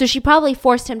 So she probably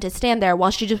forced him to stand there while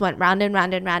she just went round and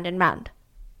round and round and round.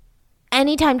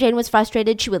 Anytime Jane was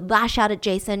frustrated, she would lash out at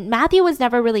Jason. Matthew was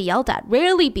never really yelled at,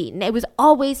 rarely beaten. It was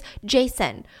always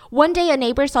Jason. One day, a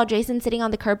neighbor saw Jason sitting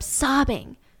on the curb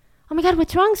sobbing. "Oh my God,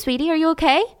 what's wrong, sweetie? Are you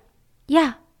okay?"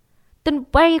 "Yeah." "Then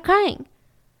why are you crying?"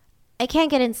 "I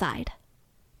can't get inside."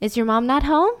 "Is your mom not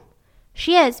home?"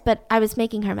 "She is, but I was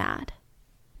making her mad."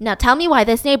 Now tell me why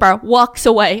this neighbor walks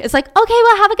away. It's like, okay,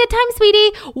 well, have a good time,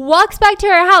 sweetie. Walks back to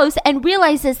her house and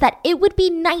realizes that it would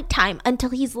be nighttime until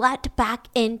he's let back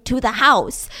into the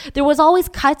house. There was always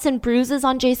cuts and bruises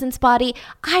on Jason's body.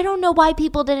 I don't know why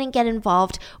people didn't get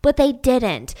involved, but they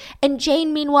didn't. And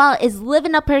Jane, meanwhile, is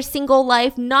living up her single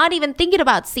life, not even thinking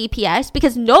about CPS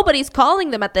because nobody's calling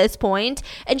them at this point.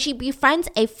 And she befriends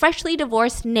a freshly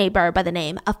divorced neighbor by the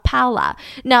name of Paula.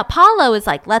 Now, Paula is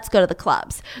like, let's go to the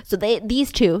clubs. So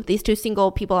these two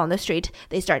single people on the street,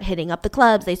 they start hitting up the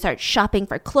clubs. They start shopping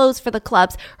for clothes for the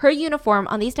clubs. Her uniform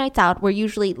on these nights out were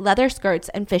usually leather skirts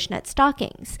and fishnet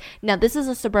stockings. Now, this is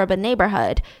a suburban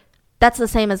neighborhood. That's the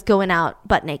same as going out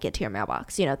butt naked to your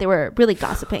mailbox. You know, they were really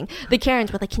gossiping. The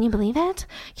Karens were like, can you believe it?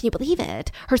 Can you believe it?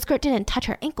 Her skirt didn't touch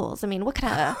her ankles. I mean, what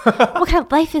kind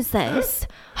of life is this?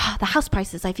 The house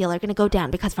prices, I feel, are going to go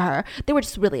down because of her. They were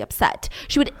just really upset.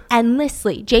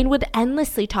 Jane would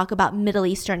endlessly talk about Middle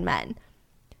Eastern men.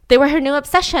 They were her new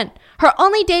obsession. Her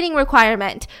only dating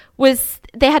requirement was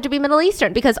they had to be Middle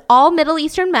Eastern because all Middle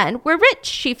Eastern men were rich,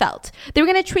 she felt. They were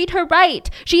going to treat her right.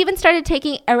 She even started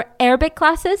taking Arabic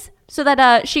classes so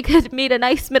that she could meet a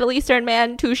nice Middle Eastern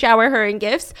man to shower her in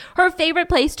gifts. Her favorite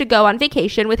place to go on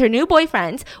vacation with her new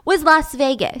boyfriends was Las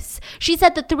Vegas. She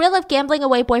said the thrill of gambling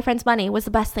away boyfriend's money was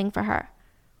the best thing for her.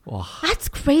 Wow. That's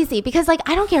crazy because, like,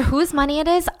 I don't care whose money it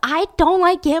is. I don't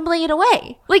like gambling it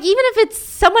away. Like, even if it's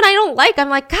someone I don't like, I'm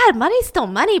like, God, money's still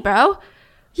money, bro.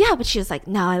 Yeah, but she was like,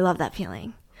 no, I love that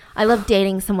feeling. I love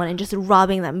dating someone and just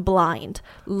robbing them blind.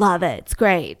 Love it. It's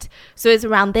great. So it's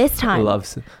around this time.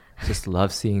 Just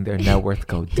love seeing their net worth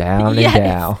go down and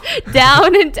down.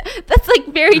 Down and that's like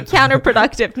very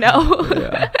counterproductive. No.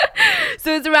 Yeah.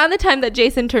 So it's around the time that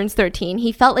Jason turns 13.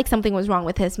 He felt like something was wrong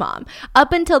with his mom.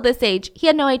 Up until this age, he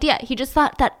had no idea. He just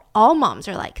thought that all moms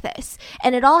are like this.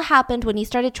 And it all happened when he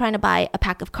started trying to buy a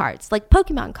pack of cards, like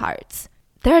Pokemon cards.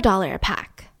 They're $1 a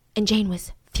pack. And Jane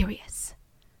was furious.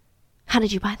 How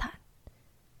did you buy that?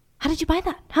 How did you buy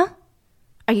that? Huh?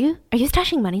 Are you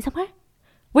stashing money somewhere?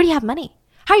 Where do you have money?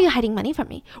 How are you hiding money from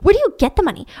me? Where do you get the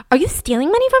money? Are you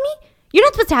stealing money from me? You're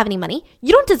not supposed to have any money.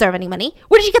 You don't deserve any money.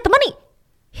 Where did you get the money?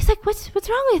 He's like, what's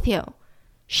wrong with you?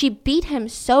 She beat him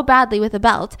so badly with a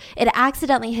belt, it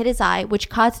accidentally hit his eye, which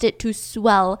caused it to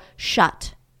swell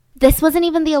shut. This wasn't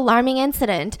even the alarming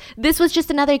incident. This was just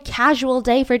another casual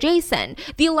day for Jason.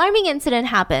 The alarming incident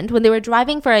happened when they were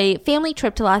driving for a family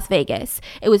trip to Las Vegas.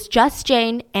 It was just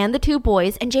Jane and the two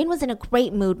boys, and Jane was in a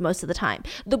great mood most of the time.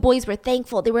 The boys were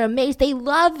thankful. They were amazed. They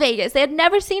loved Vegas. They had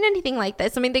never seen anything like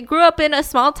this. I mean, they grew up in a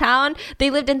small town. They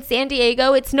lived in San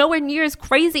Diego. It's nowhere near as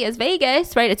crazy as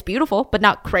Vegas, right? It's beautiful, but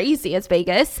not crazy as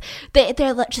Vegas. They're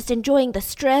just enjoying the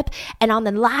strip, and on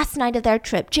the last night of their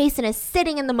trip, Jason is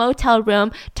sitting in the motel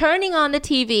room, turning on the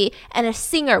TV, and a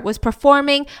singer was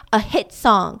performing a hit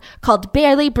song called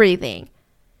Barely Breathing.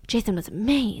 Jason was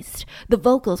amazed. The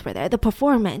vocals were there, the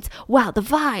performance, wow, the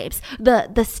vibes,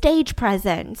 the stage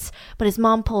presence. But his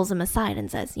mom pulls him aside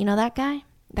and says, you know that guy?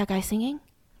 That guy singing?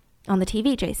 On the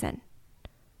TV, Jason.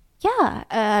 Yeah,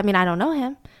 I don't know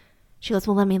him. She goes,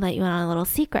 well, let me let you in on a little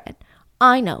secret.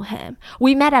 I know him.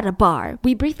 We met at a bar.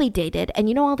 We briefly dated. And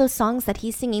you know all those songs that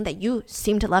he's singing that you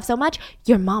seem to love so much?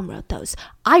 Your mom wrote those.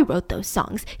 I wrote those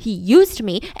songs. He used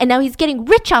me, and now he's getting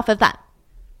rich off of that.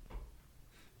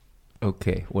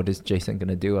 Okay, what is Jason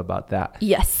gonna do about that?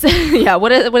 Yes. Yeah,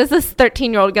 what is this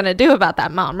 13-year-old gonna do about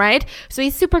that, Mom, right? So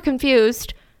he's super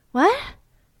confused. What?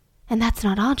 And that's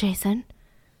not all, Jason.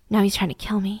 Now he's trying to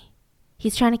kill me.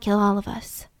 He's trying to kill all of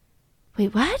us.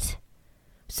 Wait, what?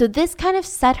 So this kind of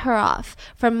set her off.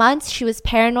 For months, she was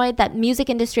paranoid that music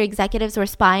industry executives were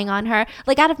spying on her.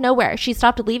 Like out of nowhere, she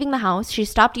stopped leaving the house. She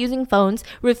stopped using phones,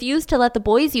 refused to let the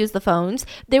boys use the phones.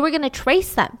 They were going to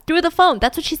trace them through the phone.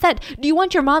 That's what she said. Do you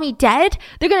want your mommy dead?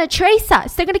 They're going to trace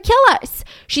us. They're going to kill us.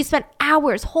 She spent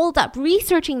hours holed up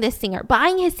researching this singer,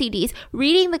 buying his CDs,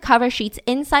 reading the cover sheets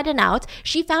inside and out.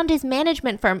 She found his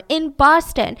management firm in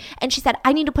Boston. And she said,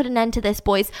 I need to put an end to this,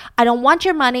 boys. I don't want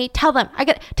your money. Tell them,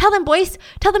 boys.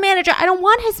 Tell the manager, I don't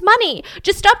want his money.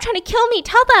 Just stop trying to kill me.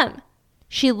 Tell them.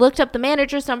 She looked up the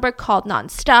manager's number, called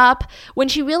nonstop. When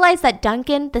she realized that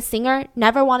Duncan, the singer,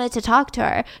 never wanted to talk to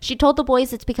her, she told the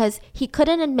boys it's because he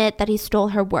couldn't admit that he stole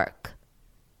her work.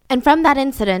 And from that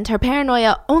incident, her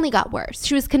paranoia only got worse.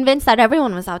 She was convinced that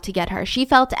everyone was out to get her. She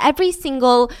felt every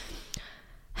single...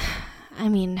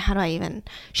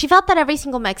 She felt that every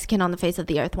single Mexican on the face of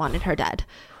the earth wanted her dead.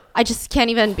 I just can't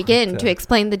even begin to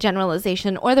explain the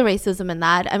generalization or the racism in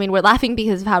that. I mean, we're laughing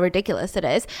because of how ridiculous it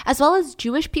is. As well as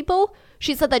Jewish people.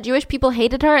 She said that Jewish people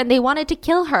hated her and they wanted to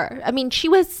kill her. I mean,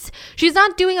 she's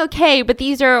not doing okay, but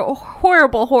these are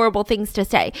horrible, horrible things to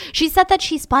say. She said that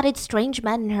she spotted strange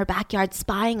men in her backyard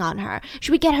spying on her.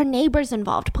 She would get her neighbors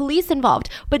involved, police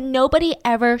involved, but nobody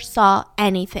ever saw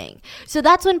anything. So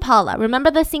that's when Paula,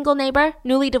 remember the single neighbor,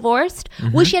 newly divorced?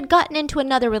 Mm-hmm. Well, she had gotten into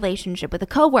another relationship with a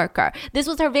coworker. This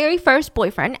was her very first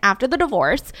boyfriend after the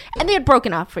divorce, and they had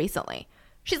broken up recently.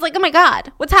 She's like, oh my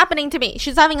God, what's happening to me?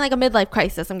 She's having like a midlife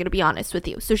crisis, I'm going to be honest with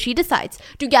you. So she decides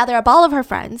to gather up all of her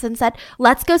friends and said,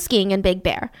 let's go skiing in Big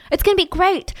Bear. It's going to be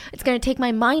great. It's going to take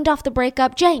my mind off the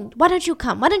breakup. Jane, why don't you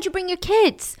come? Why don't you bring your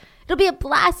kids? It'll be a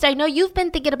blast. I know you've been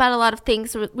thinking about a lot of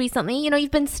things recently. You know, you've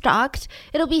been stalked.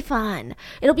 It'll be fun.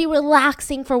 It'll be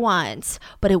relaxing for once.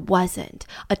 But it wasn't.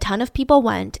 A ton of people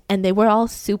went and they were all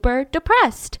super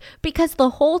depressed because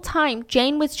the whole time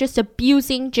Jane was just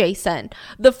abusing Jason.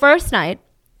 The first night,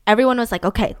 everyone was like,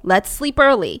 okay, let's sleep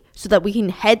early so that we can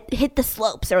hit the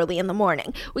slopes early in the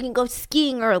morning. We can go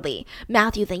skiing early.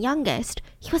 Matthew, the youngest,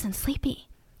 he wasn't sleepy.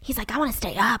 He's like, I want to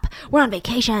stay up. We're on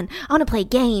vacation. I want to play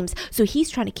games. So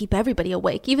he's trying to keep everybody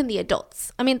awake, even the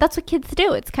adults. I mean, that's what kids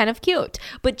do. It's kind of cute.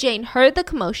 But Jane heard the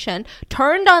commotion,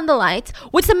 turned on the lights.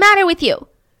 What's the matter with you?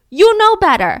 You know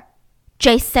better.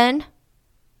 Jason,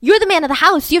 you're the man of the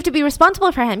house. You have to be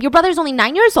responsible for him. Your brother's only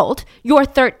 9 years old. You're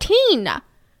 13.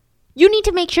 You need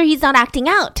to make sure he's not acting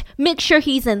out. Make sure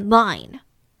he's in line.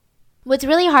 What's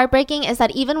really heartbreaking is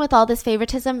that even with all this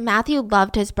favoritism, Matthew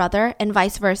loved his brother and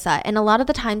vice versa. And a lot of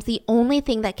the times, the only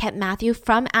thing that kept Matthew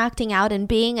from acting out and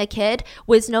being a kid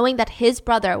was knowing that his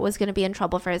brother was going to be in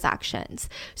trouble for his actions.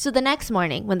 So the next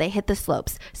morning, when they hit the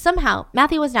slopes, somehow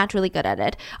Matthew was naturally good at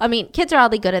it. I mean, kids are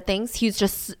oddly good at things. He was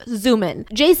just zooming.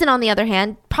 Jason, on the other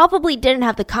hand, probably didn't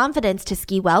have the confidence to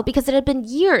ski well because it had been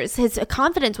years. His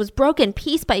confidence was broken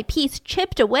piece by piece,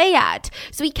 chipped away at.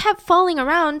 So he kept falling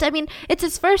around. I mean, it's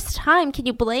his first time. Can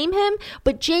you blame him?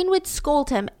 But Jane would scold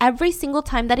him every single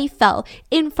time that he fell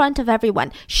in front of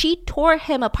everyone. She tore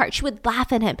him apart. She would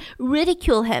laugh at him,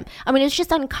 ridicule him. I mean, it was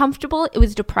just uncomfortable. It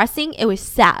was depressing. It was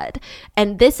sad.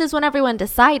 And this is when everyone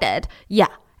decided, yeah,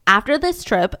 after this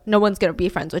trip, no one's going to be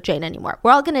friends with Jane anymore.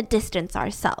 We're all going to distance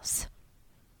ourselves.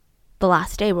 The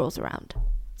last day rolls around.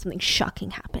 Something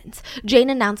shocking happens. Jane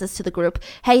announces to the group,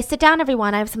 hey, sit down,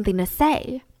 everyone. I have something to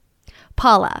say.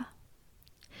 Paula,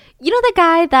 you know the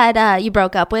guy that you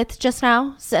broke up with just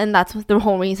now? And that's the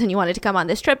whole reason you wanted to come on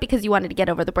this trip, because you wanted to get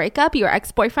over the breakup, your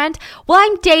ex-boyfriend? Well,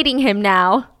 I'm dating him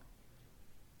now.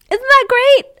 Isn't that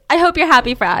great? I hope you're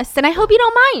happy for us, and I hope you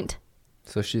don't mind.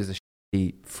 So she's a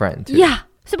shitty friend, too. Yeah.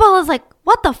 So Paula's like,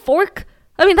 what the fork?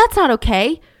 I mean, that's not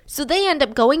okay. So they end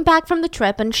up going back from the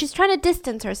trip and she's trying to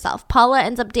distance herself. Paula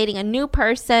ends up dating a new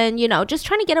person, you know, just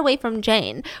trying to get away from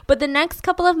Jane. But the next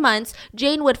couple of months,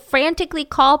 Jane would frantically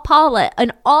call Paula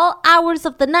in all hours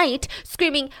of the night,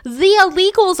 screaming, the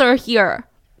illegals are here.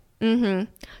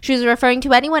 She was referring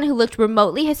to anyone who looked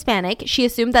remotely Hispanic. She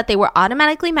assumed that they were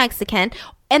automatically Mexican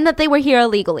and that they were here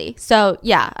illegally. So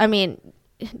yeah, I mean,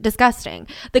 disgusting.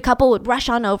 The couple would rush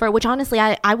on over, which honestly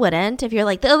I wouldn't. If you're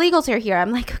like, the illegals are here,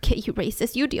 I'm like, okay, you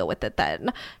racist, you deal with it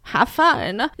then. Have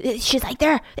fun. She's like,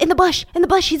 there, in the bush.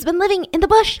 He's been living in the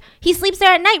bush. He sleeps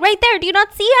there at night, right there. Do you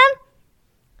not see him?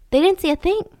 They didn't see a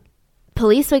thing.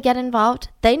 Police would get involved.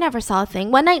 They never saw a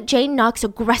thing. One night, Jane knocks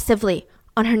aggressively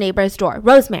on her neighbor's door.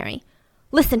 Rosemary.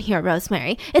 Listen here,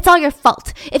 Rosemary. It's all your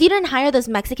fault. If you didn't hire those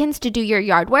Mexicans to do your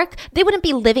yard work, they wouldn't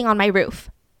be living on my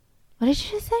roof. What did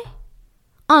she just say?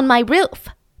 on my roof.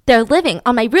 They're living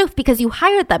on my roof because you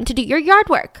hired them to do your yard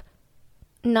work.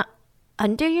 Not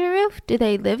under your roof? Do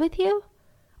they live with you?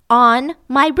 On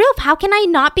my roof. How can I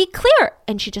not be clear?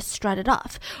 And she just strutted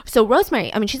off. So Rosemary,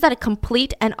 she's at a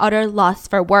complete and utter loss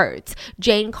for words.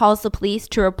 Jane calls the police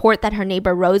to report that her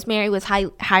neighbor Rosemary was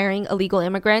hiring illegal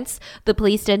immigrants. The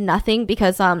police did nothing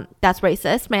because that's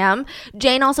racist, ma'am.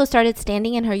 Jane also started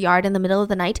standing in her yard in the middle of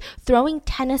the night, throwing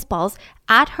tennis balls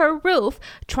at her roof,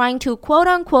 trying to quote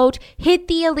unquote hit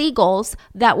the illegals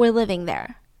that were living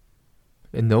there.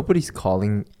 And nobody's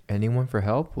calling anyone for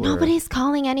help? Or? Nobody's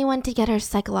calling anyone to get her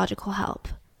psychological help,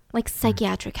 like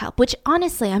psychiatric help, which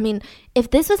honestly,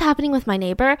 if this was happening with my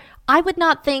neighbor, I would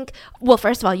not think, well,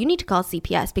 first of all, you need to call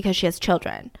CPS because she has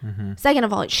children. Second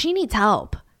of all, she needs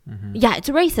help. Yeah, it's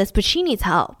racist, but she needs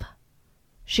help.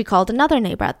 She called another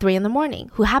neighbor at 3 a.m,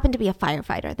 who happened to be a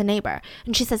firefighter, the neighbor.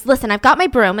 And she says, listen, I've got my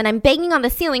broom and I'm banging on the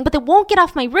ceiling, but it won't get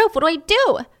off my roof. What do I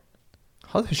do?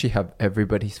 How does she have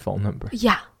everybody's phone number?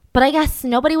 Yeah. But I guess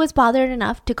nobody was bothered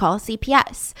enough to call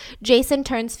CPS. Jason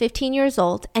turns 15 years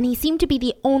old, and he seemed to be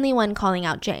the only one calling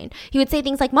out Jane. He would say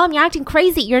things like, Mom, you're acting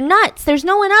crazy. You're nuts. There's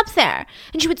no one up there.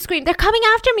 And she would scream, they're coming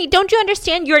after me. Don't you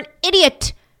understand? You're an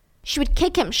idiot. She would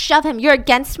kick him, shove him. You're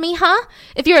against me, huh?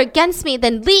 If you're against me,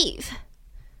 then leave.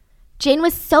 Jane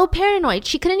was so paranoid,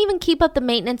 she couldn't even keep up the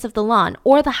maintenance of the lawn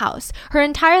or the house. Her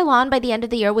entire lawn by the end of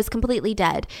the year was completely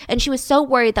dead, and she was so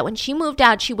worried that when she moved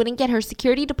out, she wouldn't get her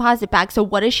security deposit back. So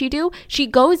what does she do? She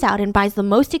goes out and buys the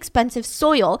most expensive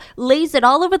soil, lays it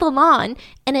all over the lawn,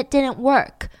 and it didn't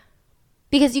work.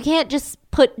 Because you can't just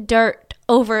put dirt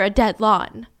over a dead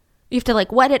lawn. You have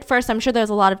to wet it first. I'm sure there's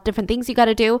a lot of different things you got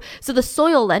to do. So the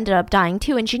soil ended up dying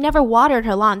too, and she never watered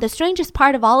her lawn. The strangest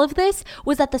part of all of this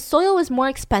was that the soil was more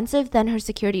expensive than her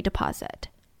security deposit.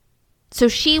 So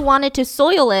she wanted to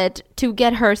soil it to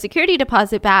get her security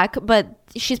deposit back, but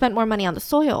she spent more money on the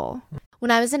soil. When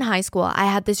I was in high school, I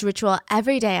had this ritual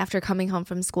every day after coming home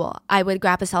from school. I would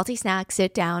grab a salty snack,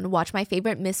 sit down, watch my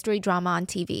favorite mystery drama on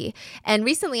TV. And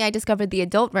recently I discovered the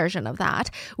adult version of that,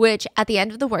 which at the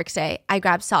end of the workday, I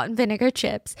grab salt and vinegar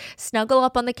chips, snuggle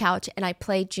up on the couch, and I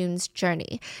play June's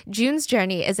Journey. June's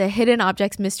Journey is a hidden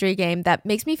objects mystery game that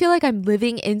makes me feel like I'm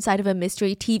living inside of a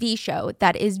mystery TV show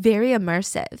that is very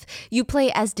immersive. You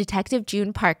play as Detective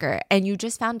June Parker, and you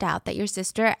just found out that your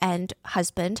sister and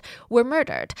husband were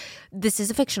murdered. This is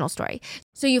a fictional story.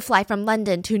 So you fly from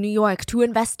London to New York to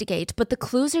investigate, but the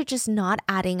clues are just not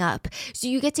adding up. So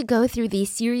you get to go through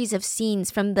these series of scenes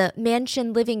from the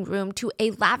mansion living room to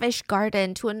a lavish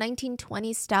garden to a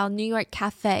 1920s style New York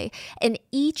cafe. In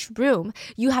each room,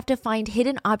 you have to find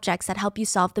hidden objects that help you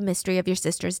solve the mystery of your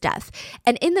sister's death.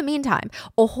 And in the meantime,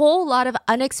 a whole lot of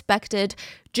unexpected,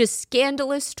 just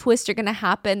scandalous twists are going to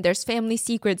happen. There's family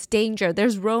secrets, danger,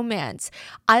 there's romance.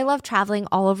 I love traveling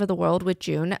all over the world with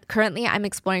June. Currently, I'm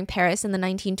exploring Paris in the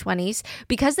 1920s.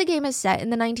 Because the game is set in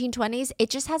the 1920s, it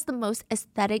just has the most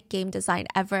aesthetic game design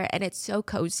ever, and it's so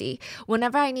cozy.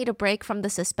 Whenever I need a break from the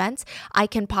suspense, I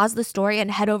can pause the story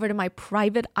and head over to my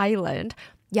private island.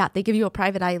 Yeah, they give you a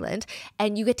private island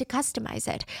and you get to customize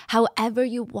it however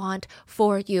you want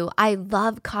for you. I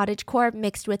love cottagecore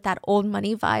mixed with that old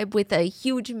money vibe with a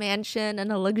huge mansion and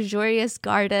a luxurious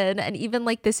garden and even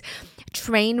this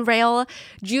train rail.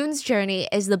 June's Journey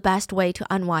is the best way to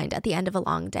unwind at the end of a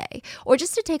long day or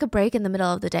just to take a break in the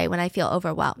middle of the day when I feel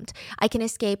overwhelmed. I can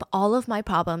escape all of my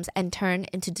problems and turn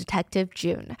into Detective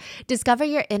June. Discover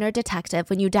your inner detective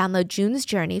when you download June's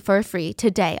Journey for free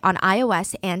today on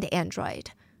iOS and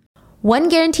Android. One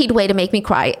guaranteed way to make me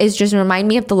cry is just remind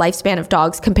me of the lifespan of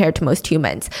dogs compared to most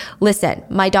humans. Listen,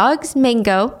 my dogs,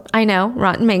 Mango, I know,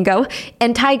 rotten Mango,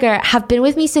 and Tiger have been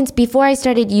with me since before I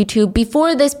started YouTube,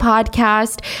 before this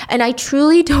podcast, and I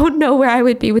truly don't know where I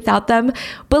would be without them.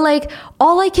 But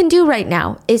all I can do right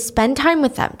now is spend time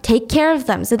with them, take care of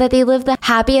them so that they live the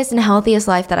happiest and healthiest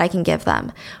life that I can give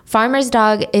them. Farmer's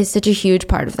Dog is such a huge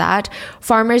part of that.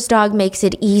 Farmer's Dog makes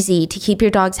it easy to keep your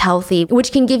dogs healthy,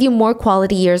 which can give you more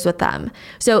quality years with them.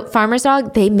 So Farmer's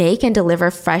Dog, they make and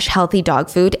deliver fresh, healthy dog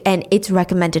food, and it's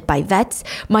recommended by vets.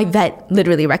 My vet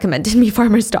literally recommended me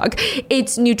Farmer's Dog.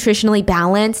 It's nutritionally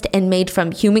balanced and made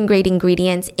from human-grade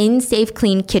ingredients in safe,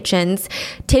 clean kitchens.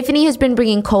 Tiffany has been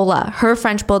bringing Cola, her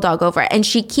French Bulldog, over, and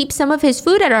she keeps some of his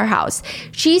food at our house.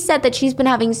 She said that she's been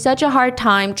having such a hard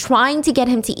time trying to get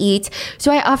him to eat,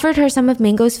 so I offered her some of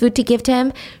Mango's food to give to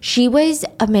him. She was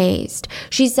amazed.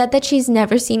 She said that she's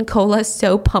never seen Cola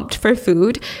so pumped for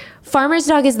food. Farmer's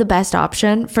Dog is the best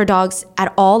option for dogs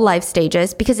at all life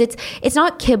stages because it's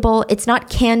not kibble, it's not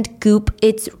canned goop,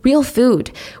 it's real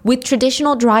food. With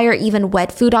traditional dry or even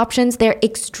wet food options, they're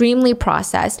extremely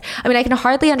processed. I mean, I can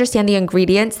hardly understand the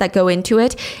ingredients that go into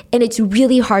it, and it's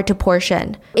really hard to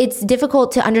portion. It's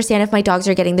difficult to understand if my dogs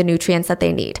are getting the nutrients that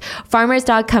they need. Farmer's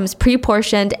Dog comes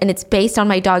pre-portioned, and it's based on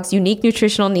my dog's unique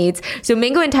nutritional needs. So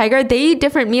Mango and Tiger, they eat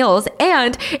different meals,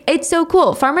 and it's so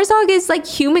cool. Farmer's Dog is like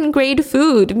human grade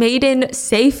food made in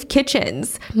safe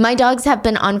kitchens. My dogs have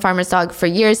been on Farmer's Dog for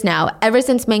years now, ever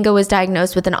since Mango was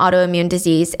diagnosed with an autoimmune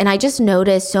disease, and I just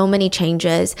noticed so many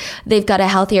changes. They've got a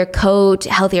healthier coat,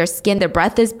 healthier skin, their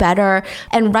breath is better,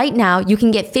 and right now you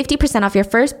can get 50% off your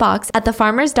first box at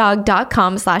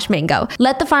thefarmersdog.com/mango.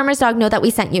 Let the Farmer's Dog know that we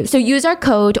sent you. So use our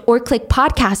code or click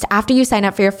podcast after you sign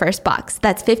up for your first box.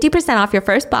 That's 50% off your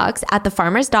first box at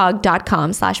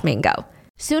thefarmersdog.com/mango.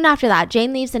 Soon after that,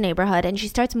 Jane leaves the neighborhood and she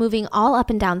starts moving all up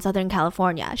and down Southern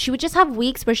California. She would just have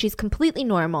weeks where she's completely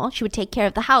normal. She would take care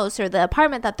of the house or the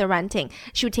apartment that they're renting.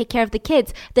 She would take care of the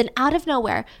kids. Then out of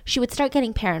nowhere, she would start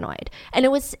getting paranoid. And it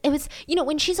was,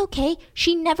 when she's okay,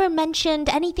 she never mentioned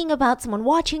anything about someone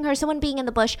watching her, someone being in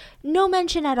the bush. No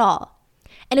mention at all.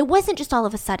 And it wasn't just all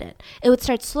of a sudden. It would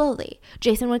start slowly.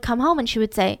 Jason would come home and she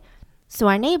would say, "So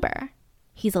our neighbor,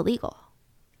 he's illegal."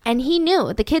 And he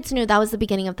knew, the kids knew that was the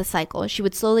beginning of the cycle. She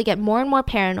would slowly get more and more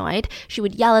paranoid. She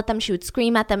would yell at them. She would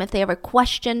scream at them if they ever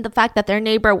questioned the fact that their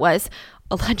neighbor was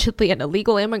allegedly an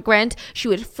illegal immigrant. She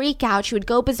would freak out. She would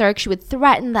go berserk. She would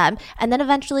threaten them. And then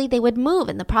eventually they would move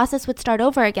and the process would start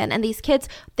over again. And these kids,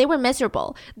 they were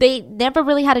miserable. They never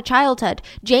really had a childhood.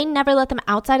 Jane never let them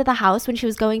outside of the house when she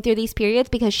was going through these periods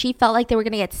because she felt like they were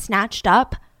going to get snatched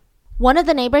up. One of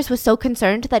the neighbors was so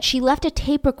concerned that she left a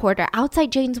tape recorder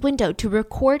outside Jane's window to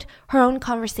record her own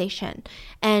conversation.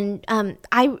 And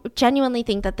I genuinely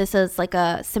think that this is like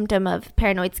a symptom of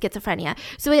paranoid schizophrenia.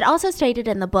 So it also stated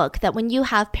in the book that when you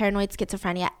have paranoid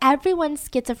schizophrenia, everyone's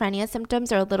schizophrenia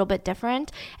symptoms are a little bit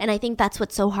different. And I think that's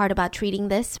what's so hard about treating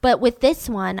this. But with this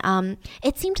one,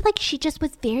 it seemed like she just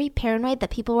was very paranoid that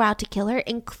people were out to kill her,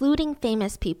 including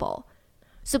famous people.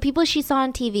 So people she saw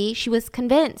on TV, she was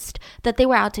convinced that they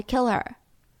were out to kill her.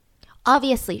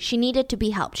 Obviously, she needed to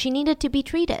be helped. She needed to be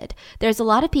treated. There's a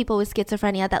lot of people with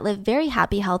schizophrenia that live very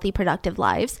happy, healthy, productive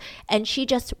lives, and she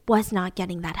just was not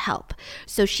getting that help.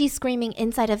 So she's screaming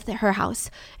inside of her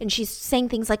house, and she's saying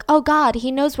things like, "Oh God,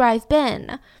 he knows where I've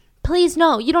been. Please,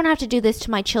 no, you don't have to do this to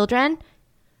my children."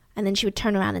 And then she would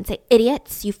turn around and say,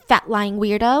 "Idiots, you fat lying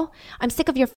weirdo. I'm sick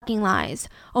of your fucking lies.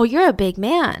 Oh, you're a big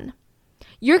man.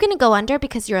 You're going to go under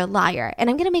because you're a liar, and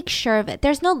I'm going to make sure of it.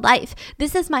 There's no life.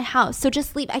 This is my house, so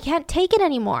just leave. I can't take it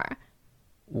anymore."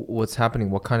 What's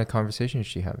happening? What kind of conversation is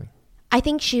she having? I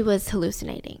think she was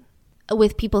hallucinating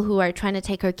with people who are trying to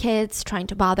take her kids, trying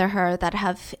to bother her, that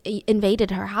have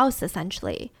invaded her house,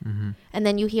 essentially. Mm-hmm. And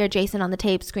then you hear Jason on the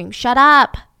tape scream, "Shut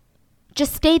up.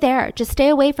 Just stay there. Just stay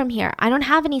away from here. I don't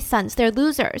have any sons. They're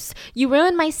losers. You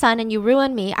ruined my son and you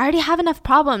ruined me. I already have enough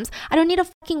problems. I don't need a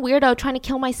fucking weirdo trying to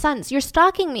kill my sons. You're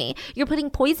stalking me. You're putting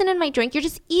poison in my drink. You're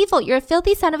just evil. You're a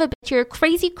filthy son of a bitch. You're a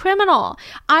crazy criminal.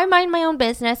 I mind my own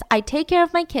business. I take care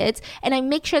of my kids and I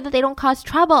make sure that they don't cause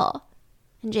trouble."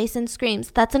 And Jason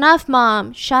screams, "That's enough,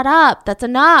 Mom. Shut up. That's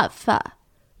enough.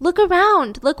 Look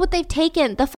around. Look what they've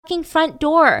taken. The fucking front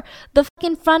door. The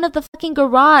fucking front of the fucking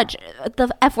garage." The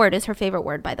F word is her favorite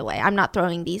word, by the way. I'm not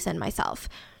throwing these in myself.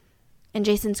 And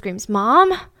Jason screams,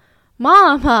 "Mom?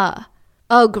 Mom!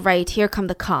 Oh, great. Here come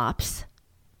the cops."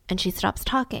 And she stops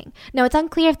talking. Now, it's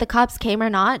unclear if the cops came or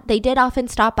not. They did often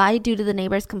stop by due to the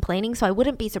neighbors complaining, so I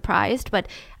wouldn't be surprised. But,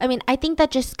 I mean, I think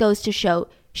that just goes to show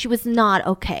she was not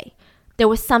okay. There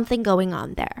was something going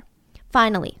on there.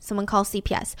 Finally, someone calls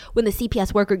CPS. When the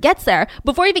CPS worker gets there,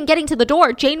 before even getting to the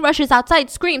door, Jane rushes outside,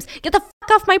 screams, "Get the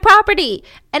fuck off my property!"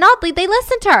 And oddly, they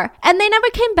listened to her, and they never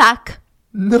came back.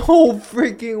 No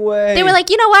freaking way. They were like,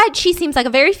 "You know what? She seems like a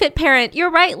very fit parent. You're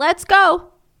right, let's go.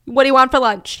 What do you want for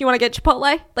lunch? You want to get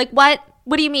Chipotle?" Like, what?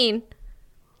 What do you mean?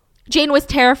 Jane was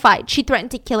terrified. She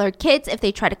threatened to kill her kids if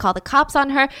they tried to call the cops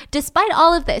on her. Despite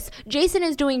all of this, Jason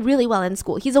is doing really well in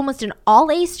school. He's almost an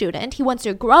all-A student. He wants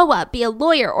to grow up, be a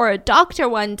lawyer or a doctor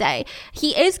one day.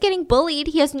 He is getting bullied.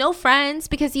 He has no friends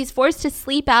because he's forced to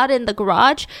sleep out in the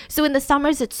garage. So in the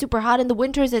summers, it's super hot. In the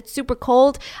winters, it's super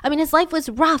cold. I mean, his life was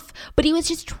rough, but he was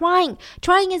just trying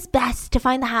his best to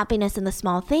find the happiness in the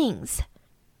small things.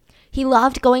 He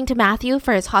loved going to Matthew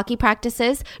for his hockey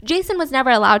practices. Jason was never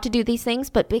allowed to do these things,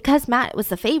 but because Matt was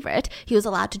the favorite, he was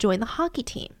allowed to join the hockey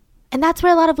team. And that's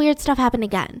where a lot of weird stuff happened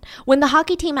again. When the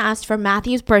hockey team asked for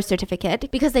Matthew's birth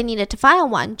certificate because they needed to file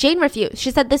one, Jane refused.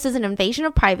 She said this is an invasion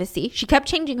of privacy. She kept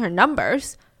changing her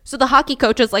numbers. So the hockey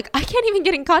coach was like, I can't even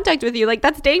get in contact with you. Like,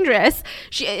 that's dangerous.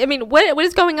 What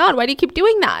is going on? Why do you keep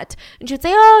doing that? And she would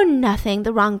say, oh, nothing.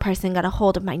 The wrong person got a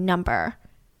hold of my number.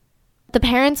 The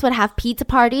parents would have pizza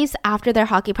parties after their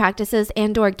hockey practices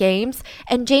and/or games,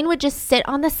 and Jane would just sit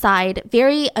on the side,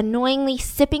 very annoyingly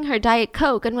sipping her Diet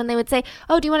Coke. And when they would say,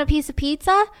 oh, do you want a piece of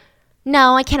pizza?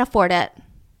 No, I can't afford it.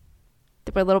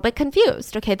 They were a little bit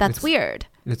confused. Okay, that's weird.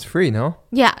 It's free, no?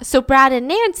 Yeah. So Brad and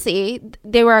Nancy,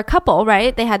 they were a couple,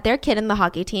 right? They had their kid in the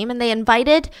hockey team, and they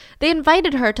invited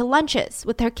her to lunches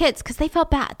with their kids because they felt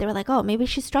bad. They were like, oh, maybe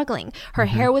she's struggling. Her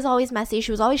hair was always messy.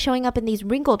 She was always showing up in these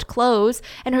wrinkled clothes,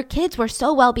 and her kids were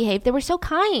so well behaved. They were so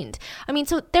kind. I mean,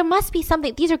 so there must be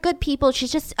something. These are good people.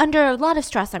 She's just under a lot of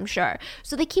stress, I'm sure.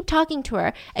 So they keep talking to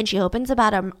her, and she opens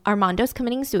about Armando's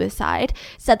committing suicide,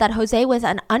 said that Jose was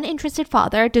an uninterested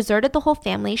father, deserted the whole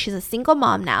family. She's a single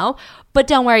mom now. But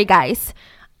don't worry, guys.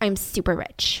 I'm super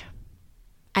rich.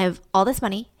 I have all this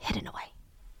money hidden away.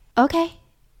 Okay,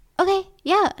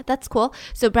 yeah, that's cool.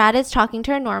 So Brad is talking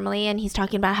to her normally, and he's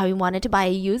talking about how he wanted to buy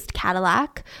a used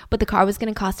Cadillac, but the car was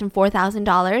going to cost him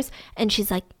 $4,000. And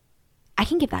she's like, I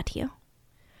can give that to you.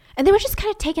 And they were just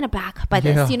kind of taken aback by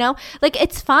this, you know? Like,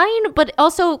 it's fine, but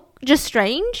also just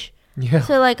strange. Yeah.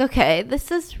 So like, okay,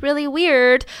 this is really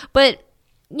weird. But,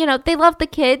 you know, they love the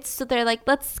kids, so they're like,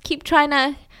 let's keep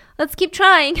trying.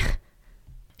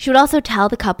 She would also tell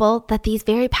the couple that these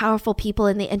very powerful people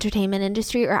in the entertainment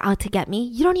industry are out to get me.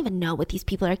 You don't even know what these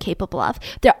people are capable of.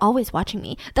 They're always watching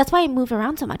me. That's why I move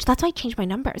around so much. That's why I change my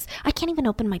numbers. I can't even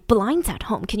open my blinds at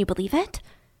home. Can you believe it?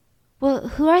 Well,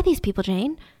 who are these people,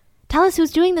 Jane? Tell us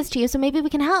who's doing this to you so maybe we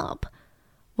can help.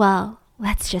 Well,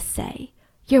 let's just say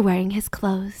you're wearing his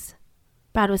clothes.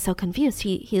 Brad was so confused.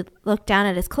 He looked down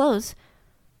at his clothes.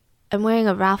 I'm wearing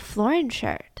a Ralph Lauren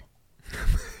shirt.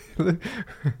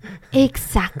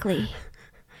 Exactly.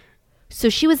 So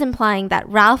she was implying that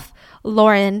Ralph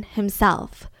Lauren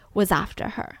himself was after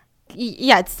her.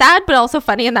 Yeah, it's sad, but also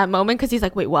funny in that moment because he's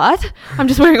like, wait, what? I'm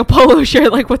just wearing a polo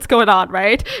shirt. Like, what's going on,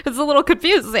 right? It's a little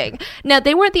confusing. Now,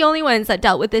 they weren't the only ones that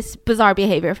dealt with this bizarre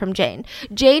behavior from Jane.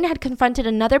 Jane had confronted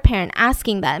another parent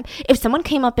asking them, if someone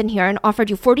came up in here and offered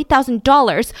you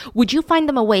 $40,000, would you find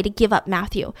them a way to give up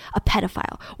Matthew? A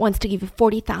pedophile wants to give you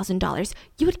 $40,000.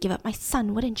 You would give up my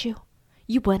son, wouldn't you?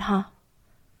 You would, huh?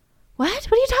 What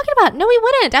are you talking about? No, we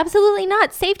wouldn't. Absolutely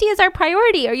not. Safety is our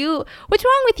priority. What's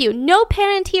wrong with you? No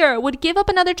parent here would give up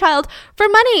another child for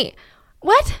money.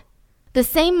 What? The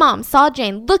same mom saw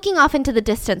Jane looking off into the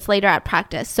distance later at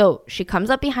practice. So she comes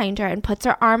up behind her and puts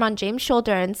her arm on Jane's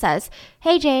shoulder and says,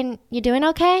 hey, Jane, you doing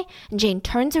okay? And Jane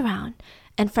turns around,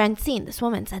 and Francine, this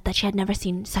woman, said that she had never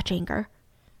seen such anger.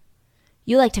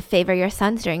 You like to favor your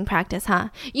sons during practice, huh?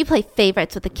 You play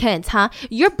favorites with the kids, huh?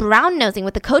 You're brown-nosing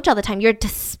with the coach all the time. You're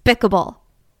despicable.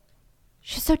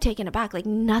 She's so taken aback, like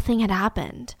nothing had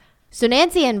happened. So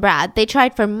Nancy and Brad, they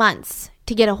tried for months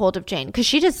to get a hold of Jane because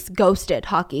she just ghosted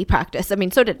hockey practice. I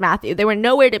mean, so did Matthew. They were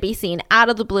nowhere to be seen, out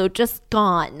of the blue, just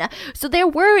gone. So they're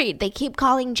worried. They keep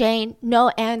calling Jane. No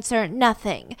answer,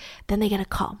 nothing. Then they get a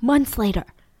call months later.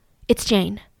 It's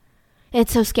Jane.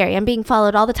 It's so scary. I'm being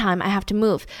followed all the time. I have to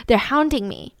move. They're hounding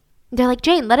me. They're like,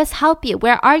 Jane, let us help you.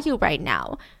 Where are you right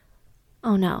now?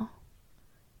 Oh, no.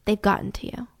 They've gotten to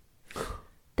you.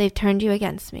 They've turned you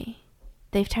against me.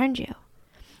 They've turned you.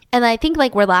 And I think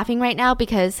like we're laughing right now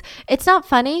because it's not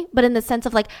funny, but in the sense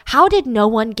of like, how did no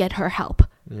one get her help?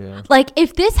 Yeah. Like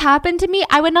if this happened to me,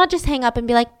 I would not just hang up and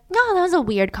be like, no, that was a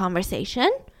weird conversation.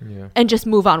 Yeah. And just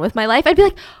move on with my life. I'd be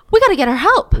like, we got to get her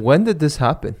help. When did this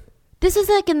happen? This was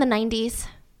like in the 90s.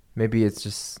 Maybe it's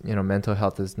just, mental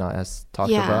health is not as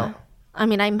talked about. I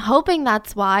mean, I'm hoping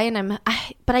that's why.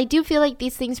 But I do feel like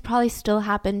these things probably still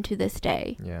happen to this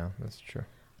day. Yeah, that's true.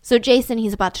 So Jason,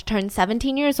 he's about to turn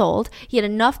 17 years old. He had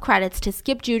enough credits to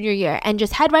skip junior year and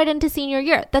just head right into senior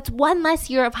year. That's one less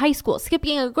year of high school,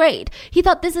 skipping a grade. He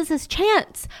thought this is his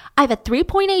chance. I have a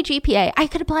 3.8 GPA. I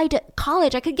could apply to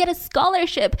college. I could get a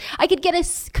scholarship. I could get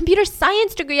a computer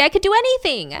science degree. I could do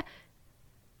anything.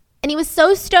 And he was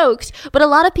so stoked, but a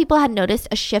lot of people had noticed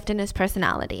a shift in his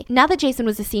personality. Now that Jason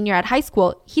was a senior at high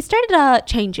school, he started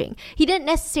changing. He didn't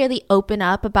necessarily open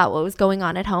up about what was going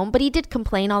on at home, but he did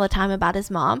complain all the time about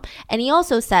his mom. And he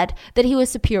also said that he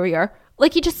was superior.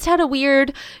 Like he had a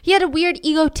weird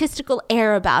egotistical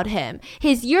air about him.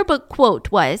 His yearbook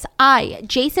quote was, I,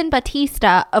 Jason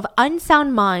Batista, of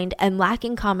unsound mind and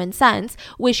lacking common sense,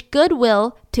 wish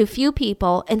goodwill to few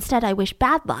people. Instead, I wish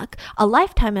bad luck, a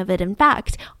lifetime of it, in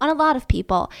fact, on a lot of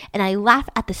people. And I laugh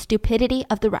at the stupidity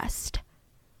of the rest.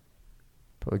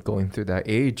 Probably going through that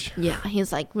age. Yeah,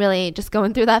 he's like really just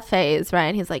going through that phase,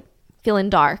 right? He's like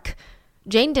feeling dark.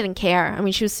 Jane didn't care. I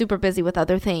mean, she was super busy with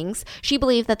other things. She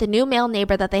believed that the new male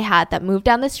neighbor that they had that moved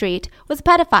down the street was a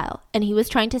pedophile, and he was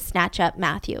trying to snatch up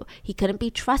Matthew. He couldn't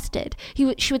be trusted.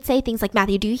 She would say things like,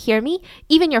 Matthew, do you hear me?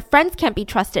 Even your friends can't be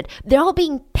trusted. They're all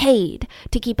being paid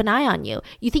to keep an eye on you.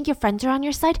 You think your friends are on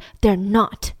your side? They're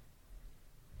not.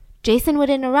 Jason would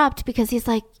interrupt because he's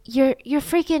like, you're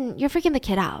freaking the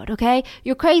kid out, okay?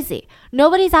 You're crazy.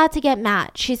 Nobody's out to get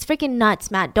Matt. She's freaking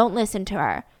nuts, Matt. Don't listen to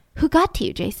her. Who got to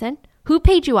you, Jason? Who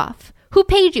paid you off? Who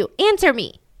paid you? Answer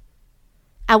me.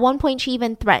 At one point, she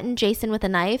even threatened Jason with a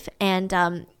knife and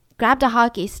grabbed a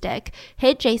hockey stick,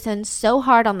 hit Jason so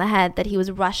hard on the head that he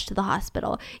was rushed to the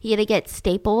hospital. He had to get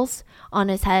staples on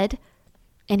his head,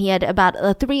 and he had about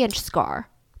a 3-inch scar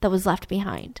that was left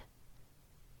behind.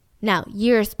 Now,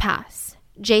 years pass.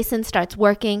 Jason starts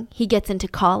working. He gets into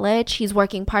college. He's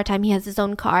working part-time. He has his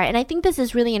own car. And I think this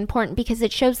is really important because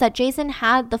it shows that Jason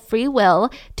had the free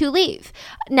will to leave.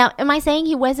 Now, am I saying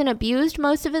he wasn't abused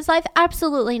most of his life?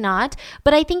 Absolutely not.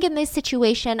 But I think in this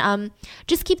situation,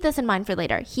 just keep this in mind for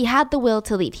later. He had the will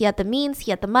to leave. He had the means.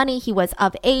 He had the money. He was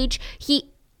of age.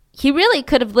 He really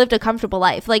could have lived a comfortable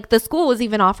life. Like, the school was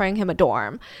even offering him a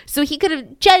dorm. So he could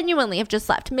have genuinely have just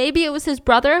left. Maybe it was his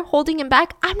brother holding him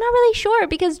back. I'm not really sure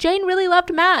because Jane really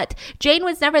loved Matt. Jane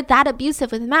was never that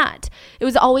abusive with Matt. It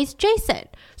was always Jason.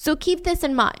 So keep this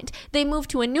in mind. They moved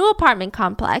to a new apartment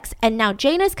complex, and now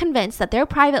Jane is convinced that their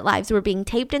private lives were being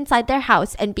taped inside their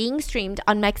house and being streamed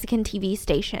on Mexican TV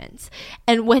stations.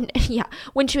 And when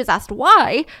she was asked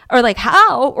why, or like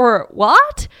how, or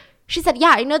what, she said,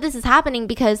 I know this is happening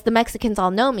because the Mexicans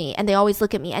all know me and they always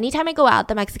look at me. Anytime I go out,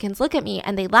 the Mexicans look at me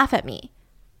and they laugh at me.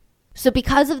 So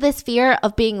because of this fear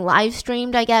of being live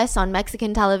streamed, I guess, on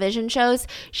Mexican television shows,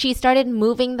 she started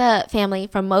moving the family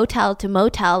from motel to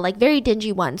motel, like very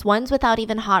dingy ones without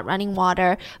even hot running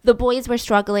water. The boys were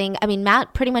struggling. I mean,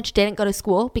 Matt pretty much didn't go to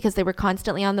school because they were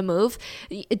constantly on the move.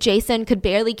 Jason could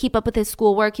barely keep up with his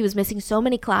schoolwork. He was missing so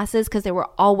many classes because they were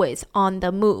always on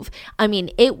the move. I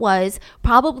mean, it was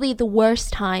probably the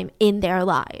worst time in their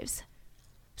lives.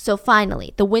 So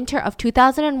finally, the winter of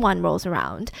 2001 rolls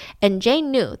around, and Jane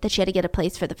knew that she had to get a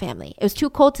place for the family. It was too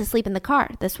cold to sleep in the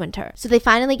car this winter. So they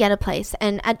finally get a place.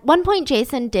 And at one point,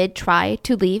 Jason did try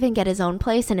to leave and get his own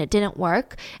place, and it didn't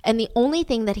work. And the only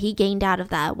thing that he gained out of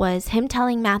that was him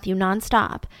telling Matthew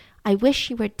nonstop, I wish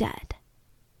you were dead.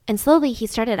 And slowly he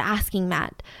started asking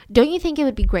Matt, don't you think it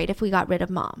would be great if we got rid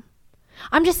of Mom?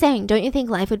 I'm just saying, don't you think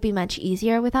life would be much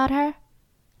easier without her?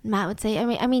 Matt would say,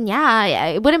 I mean, yeah,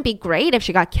 it wouldn't be great if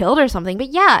she got killed or something, but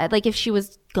yeah, like if she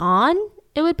was gone,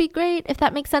 it would be great, if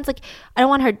that makes sense. Like, I don't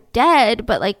want her dead,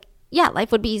 but like, yeah,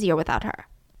 life would be easier without her.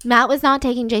 Matt was not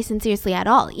taking Jason seriously at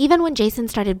all. Even when Jason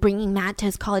started bringing Matt to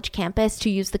his college campus to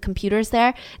use the computers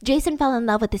there, Jason fell in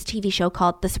love with this TV show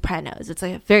called The Sopranos. It's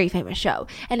like a very famous show.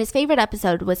 And his favorite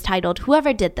episode was titled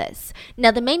Whoever Did This. Now,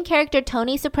 the main character,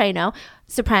 Tony Soprano,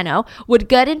 would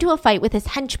get into a fight with his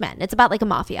henchmen. It's about like a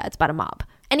mafia. It's about a mob.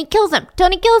 And he kills him.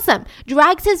 Tony kills him,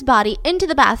 drags his body into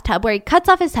the bathtub where he cuts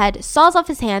off his head, saws off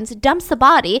his hands, dumps the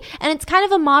body, and it's kind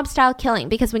of a mob-style killing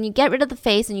because when you get rid of the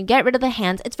face and you get rid of the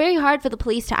hands, it's very hard for the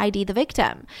police to ID the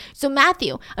victim. So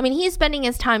Matthew, he's spending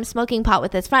his time smoking pot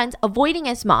with his friends, avoiding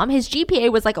his mom. His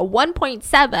GPA was like a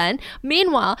 1.7.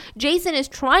 Meanwhile, Jason is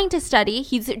trying to study.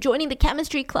 He's joining the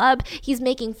chemistry club. He's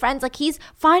making friends. Like, he's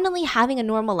finally having a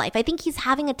normal life. I think he's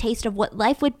having a taste of what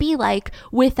life would be like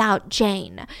without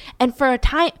Jane. And for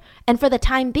the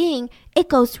time being, it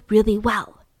goes really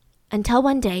well. Until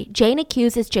one day, Jane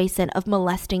accuses Jason of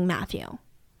molesting Matthew.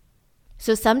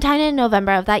 So sometime in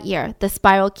November of that year, the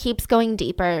spiral keeps going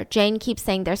deeper. Jane keeps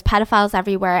saying there's pedophiles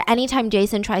everywhere. Anytime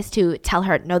Jason tries to tell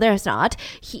her, no, there's not,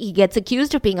 he gets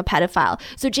accused of being a pedophile.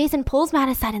 So Jason pulls Matt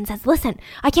aside and says, listen,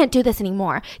 I can't do this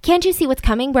anymore. Can't you see what's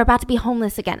coming? We're about to be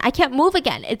homeless again. I can't move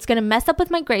again. It's going to mess up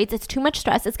with my grades. It's too much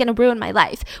stress. It's going to ruin my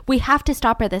life. We have to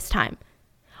stop her this time.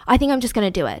 I think I'm just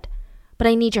going to do it, but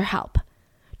I need your help.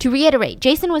 To reiterate,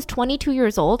 Jason was 22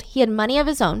 years old. He had money of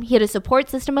his own. He had a support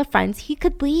system of friends. He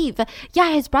could leave.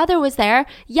 Yeah, his brother was there.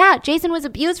 Yeah, Jason was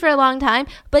abused for a long time,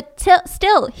 but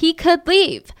still, he could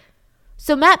leave.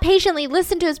 So Matt patiently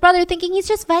listened to his brother thinking he's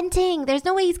just venting. There's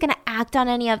no way he's going to act on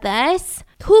any of this.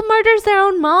 Who murders their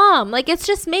own mom? Maybe it's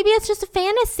just a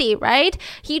fantasy, right?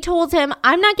 He told him,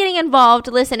 I'm not getting involved.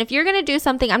 Listen, if you're going to do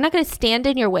something, I'm not going to stand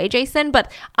in your way, Jason,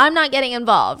 but I'm not getting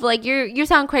involved. Like, you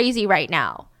sound crazy right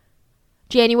now.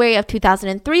 January of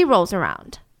 2003 rolls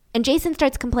around, and Jason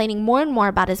starts complaining more and more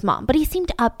about his mom, but he seemed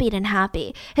upbeat and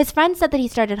happy. His friends said that he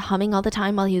started humming all the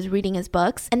time while he was reading his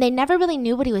books, and they never really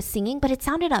knew what he was singing, but it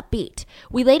sounded upbeat.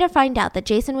 We later find out that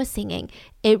Jason was singing,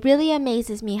 "It really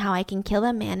amazes me how I can kill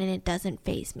a man and it doesn't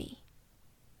faze me."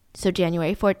 So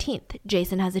January 14th,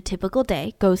 Jason has a typical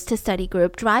day, goes to study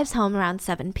group, drives home around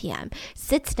 7 p.m.,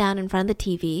 sits down in front of the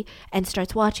TV and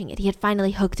starts watching it. He had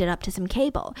finally hooked it up to some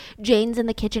cable. Jane's in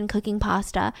the kitchen cooking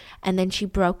pasta, and then she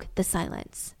broke the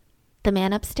silence. The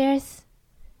man upstairs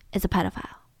is a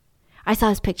pedophile. I saw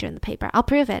his picture in the paper. I'll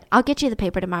prove it. I'll get you the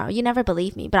paper tomorrow. You never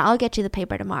believe me, but I'll get you the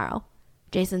paper tomorrow.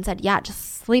 Jason said, yeah,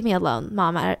 just leave me alone,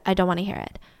 Mom. I don't want to hear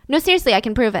it. No, seriously, I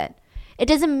can prove it. It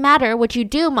doesn't matter what you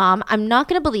do, Mom. I'm not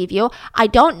going to believe you. I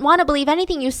don't want to believe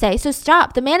anything you say, so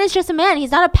stop. The man is just a man.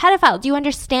 He's not a pedophile. Do you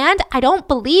understand? I don't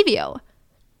believe you.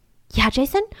 Yeah,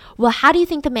 Jason? Well, how do you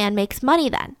think the man makes money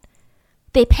then?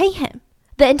 They pay him.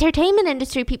 The entertainment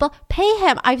industry people pay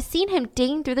him. I've seen him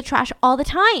digging through the trash all the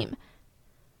time.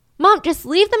 Mom, just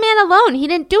leave the man alone. He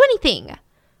didn't do anything.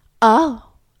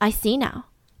 Oh, I see now.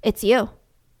 It's you.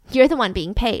 You're the one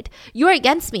being paid. You're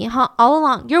against me, huh? All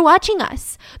along. You're watching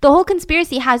us. The whole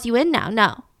conspiracy has you in now.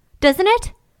 No. Doesn't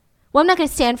it? Well, I'm not going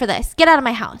to stand for this. Get out of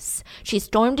my house. She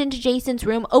stormed into Jason's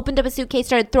room, opened up a suitcase,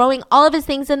 started throwing all of his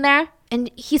things in there.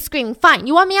 And he's screaming, fine.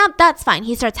 You want me out? That's fine.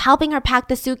 He starts helping her pack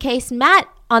the suitcase. Matt,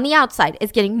 on the outside,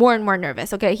 is getting more and more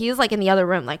nervous. Okay, he's like in the other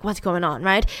room, like, what's going on,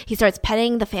 right? He starts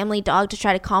petting the family dog to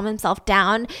try to calm himself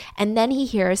down. And then he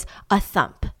hears a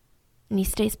thump. And he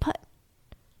stays put.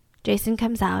 Jason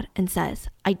comes out and says,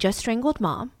 I just strangled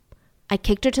Mom. I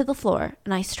kicked her to the floor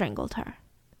and I strangled her.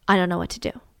 I don't know what to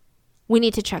do. We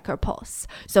need to check her pulse.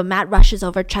 So Matt rushes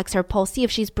over, checks her pulse, see if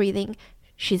she's breathing.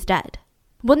 She's dead.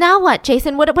 Well, now what,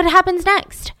 Jason? What happens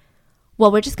next?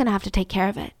 Well, we're just going to have to take care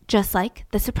of it, just like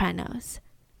The Sopranos.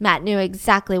 Matt knew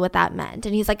exactly what that meant.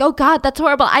 And he's like, oh God, that's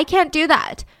horrible. I can't do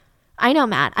that. I know,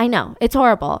 Matt. I know. It's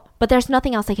horrible. But there's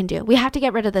nothing else I can do. We have to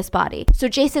get rid of this body. So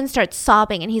Jason starts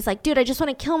sobbing and he's like, dude, I just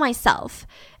want to kill myself.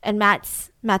 And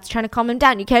Matt's trying to calm him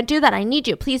down. You can't do that. I need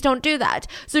you. Please don't do that.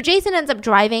 So Jason ends up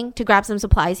driving to grab some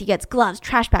supplies. He gets gloves,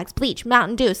 trash bags, bleach,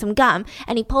 Mountain Dew, some gum.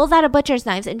 And he pulls out a butcher's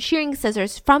knives and shearing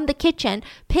scissors from the kitchen,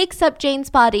 picks up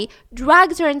Jane's body,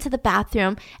 drags her into the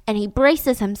bathroom, and he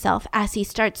braces himself as he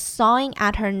starts sawing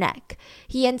at her neck.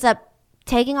 He ends up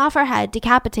taking off her head,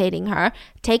 decapitating her,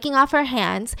 taking off her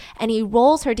hands, and he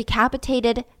rolls her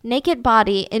decapitated naked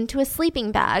body into a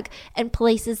sleeping bag and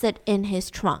places it in his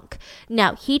trunk.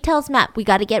 Now, he tells Matt, we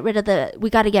got to get rid of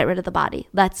the body.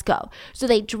 Let's go. So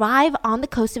they drive on the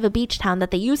coast of a beach town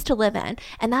that they used to live in,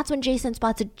 and that's when Jason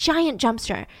spots a giant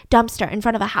dumpster in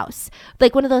front of a house,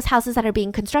 like one of those houses that are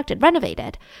being constructed,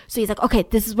 renovated. So he's like, okay,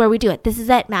 this is where we do it. This is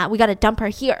it, Matt. We got to dump her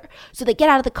here. So they get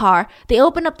out of the car. They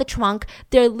open up the trunk.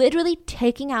 They're literally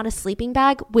taking out a sleeping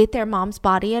bag with their mom's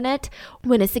body in it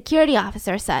when a security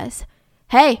officer says,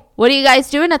 hey, what are you guys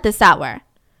doing at this hour?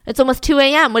 It's almost 2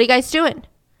 a.m. What are you guys doing?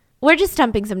 We're just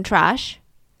dumping some trash.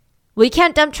 Well, you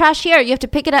can't dump trash here. You have to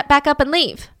pick it up, back up and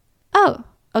leave. Oh,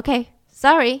 okay.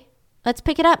 Sorry. Let's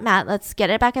pick it up, Matt. Let's get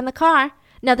it back in the car.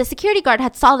 Now, the security guard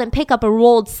had saw them pick up a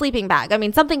rolled sleeping bag. I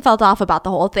mean, something felt off about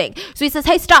the whole thing. So he says,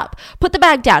 hey, stop. Put the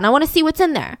bag down. I want to see what's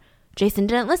in there. Jason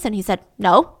didn't listen. He said,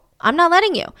 no, I'm not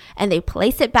letting you. And they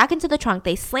place it back into the trunk.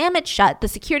 They slam it shut. The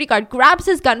security guard grabs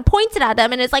his gun, points it at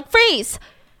them, and is like, freeze.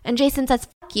 And Jason says,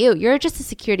 fuck you. You're just a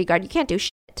security guard. You can't do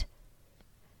shit.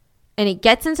 And he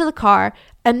gets into the car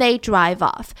and they drive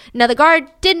off. Now, the guard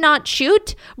did not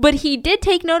shoot, but he did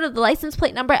take note of the license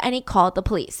plate number and he called the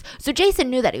police. So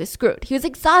Jason knew that he was screwed. He was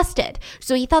exhausted.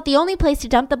 So he thought the only place to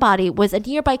dump the body was a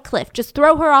nearby cliff. Just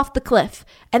throw her off the cliff.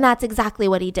 And that's exactly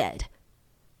what he did.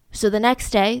 So the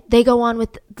next day, they go on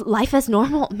with life as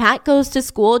normal. Matt goes to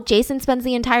school. Jason spends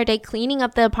the entire day cleaning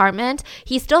up the apartment.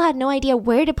 He still had no idea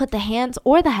where to put the hands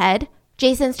or the head.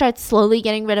 Jason starts slowly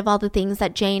getting rid of all the things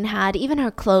that Jane had, even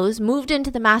her clothes, moved into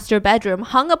the master bedroom,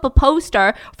 hung up a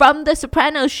poster from The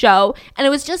Sopranos show, and it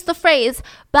was just the phrase,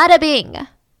 bada bing.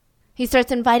 He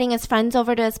starts inviting his friends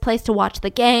over to his place to watch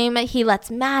the game. He lets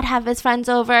Matt have his friends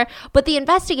over. But the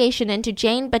investigation into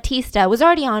Jane Batista was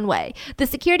already on way. The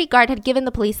security guard had given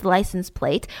the police the license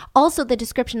plate, also the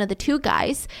description of the two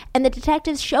guys, and the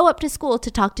detectives show up to school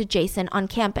to talk to Jason on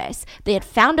campus. They had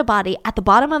found a body at the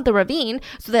bottom of the ravine,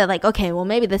 so they're like, okay, well,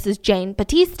 maybe this is Jane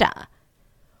Batista.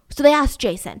 So they asked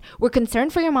Jason, we're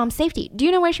concerned for your mom's safety. Do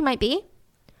you know where she might be?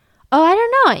 Oh, I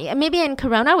don't know. Maybe in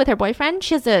Corona with her boyfriend.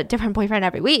 She has a different boyfriend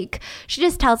every week. She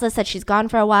just tells us that she's gone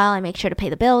for a while. I make sure to pay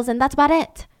the bills, and that's about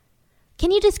it.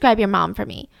 Can you describe your mom for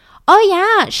me? Oh,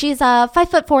 yeah. She's 5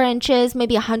 foot 4 inches,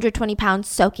 maybe 120 pounds,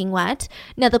 soaking wet.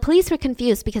 Now, the police were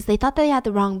confused because they thought they had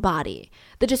the wrong body.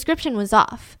 The description was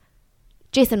off.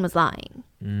 Jason was lying.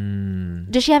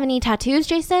 Does she have any tattoos,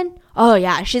 Jason? Oh,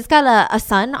 yeah. She's got a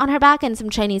sun on her back and some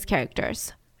Chinese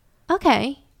characters.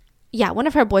 Okay. Yeah, one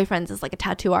of her boyfriends is like a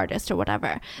tattoo artist or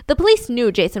whatever. The police knew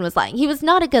Jason was lying. He was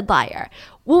not a good liar.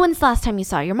 Well, when's the last time you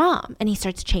saw your mom? And he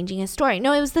starts changing his story.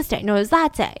 No, it was this day. No, it was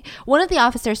that day. One of the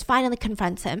officers finally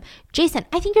confronts him. Jason,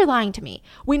 I think you're lying to me.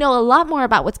 We know a lot more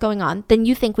about what's going on than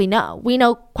you think we know. We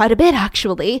know quite a bit,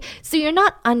 actually. So you're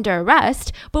not under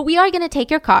arrest, but we are going to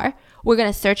take your car. We're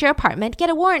going to search your apartment, get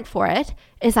a warrant for it.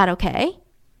 Is that okay?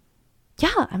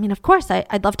 Yeah, I mean, of course,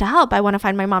 I'd love to help. I want to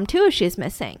find my mom too if she's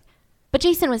missing. But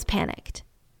Jason was panicked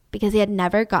because he had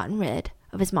never gotten rid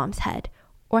of his mom's head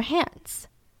or hands.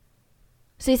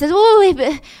 So he says,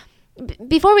 wait,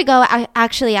 before we go,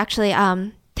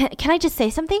 can I just say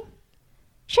something?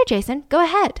 Sure, Jason, go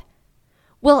ahead.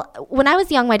 Well, when I was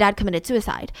young, my dad committed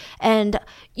suicide. And,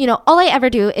 all I ever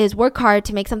do is work hard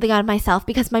to make something out of myself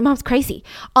because my mom's crazy.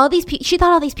 She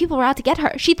thought all these people were out to get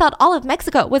her. She thought all of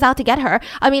Mexico was out to get her.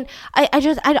 I mean,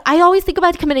 I always think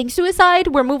about committing suicide.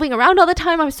 We're moving around all the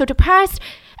time. I was so depressed.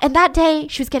 And that day,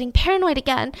 she was getting paranoid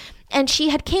again. And she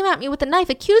had came at me with a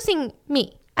knife accusing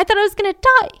me. I thought I was going to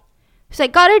die. So I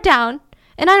got her down.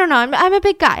 And I don't know, I'm a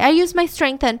big guy. I used my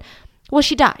strength and,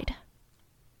 she died.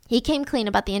 He came clean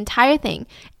about the entire thing,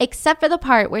 except for the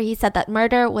part where he said that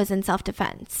murder was in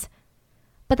self-defense.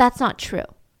 But that's not true.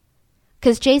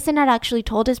 Because Jason had actually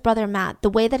told his brother Matt the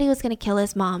way that he was going to kill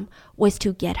his mom was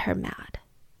to get her mad.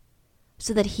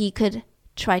 So that he could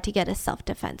try to get a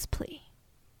self-defense plea.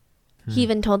 He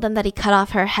even told them that he cut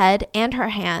off her head and her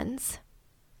hands.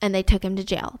 And they took him to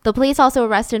jail. The police also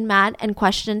arrested Matt and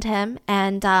questioned him.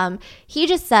 And he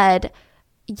just said,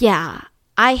 yeah,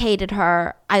 I hated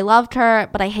her. I loved her,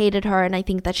 but I hated her, and I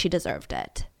think that she deserved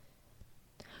it.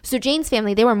 So Jane's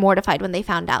family, they were mortified when they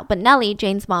found out. But Nellie,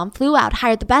 Jane's mom, flew out,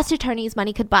 hired the best attorneys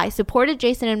money could buy, supported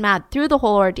Jason and Matt through the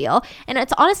whole ordeal. And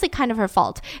it's honestly kind of her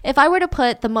fault. If I were to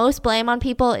put the most blame on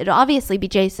people, it would obviously be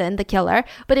Jason, the killer.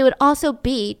 But it would also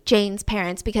be Jane's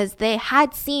parents because they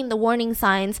had seen the warning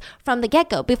signs from the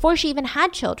get-go before she even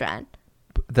had children.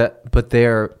 But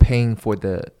they're paying for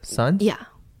the son? Yeah.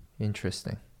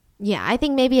 Interesting. Yeah, I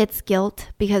think maybe it's guilt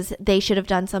because they should have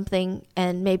done something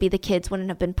and maybe the kids wouldn't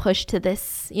have been pushed to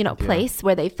this, place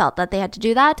where they felt that they had to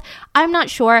do that. I'm not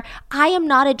sure. I am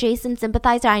not a Jason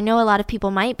sympathizer. I know a lot of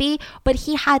people might be, but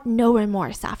he had no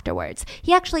remorse afterwards.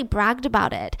 He actually bragged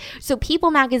about it. So People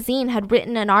magazine had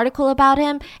written an article about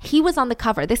him. He was on the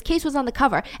cover. This case was on the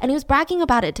cover and he was bragging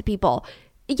about it to people.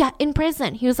 Yeah, in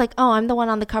prison. He was like, oh, I'm the one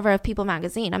on the cover of People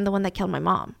magazine. I'm the one that killed my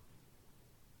mom.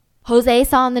 Jose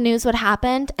saw on the news what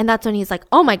happened, and that's when he's like,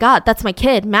 oh my God, that's my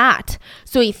kid, Matt.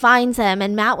 So he finds him,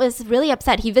 and Matt was really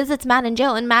upset. He visits Matt in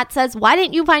jail, and Matt says, why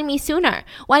didn't you find me sooner?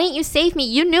 Why didn't you save me?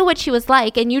 You knew what she was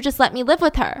like, and you just let me live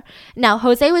with her. Now,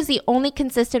 Jose was the only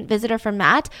consistent visitor for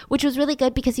Matt, which was really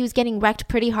good because he was getting wrecked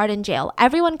pretty hard in jail.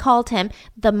 Everyone called him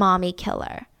the mommy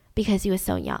killer because he was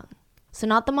so young. So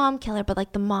not the mom killer, but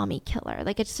like the mommy killer.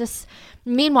 Like it's just,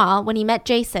 meanwhile, when he met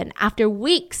Jason, after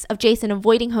weeks of Jason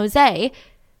avoiding Jose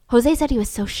said he was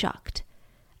so shocked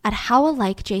at how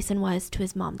alike Jason was to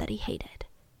his mom that he hated.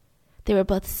 They were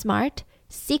both smart,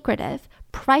 secretive,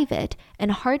 private,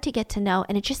 and hard to get to know,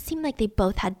 and it just seemed like they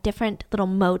both had different little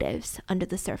motives under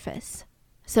the surface.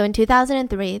 So in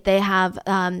 2003, they have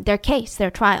their case,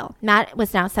 their trial. Matt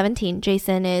was now 17,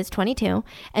 Jason is 22,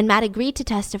 and Matt agreed to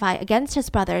testify against his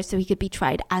brother so he could be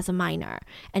tried as a minor.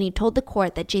 And he told the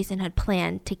court that Jason had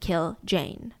planned to kill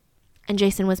Jane. And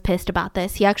Jason was pissed about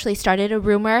this. He actually started a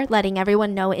rumor letting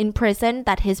everyone know in prison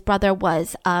that his brother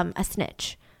was a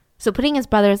snitch. So putting his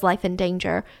brother's life in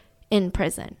danger in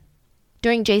prison.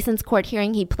 During Jason's court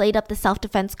hearing, he played up the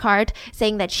self-defense card,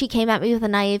 saying that she came at me with a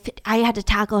knife. I had to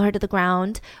tackle her to the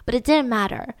ground. But it didn't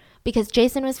matter because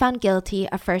Jason was found guilty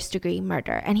of first-degree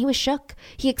murder. And he was shook.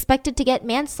 He expected to get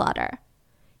manslaughter.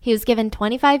 He was given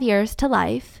 25 years to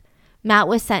life. Matt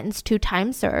was sentenced to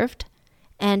time served.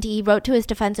 And he wrote to his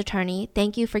defense attorney,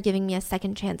 thank you for giving me a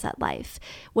second chance at life.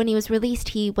 When he was released,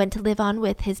 he went to live on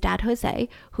with his dad, Jose,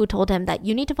 who told him that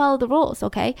you need to follow the rules,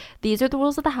 okay? These are the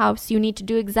rules of the house. You need to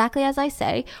do exactly as I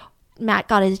say. Matt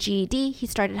got his GED. He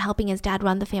started helping his dad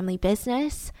run the family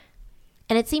business.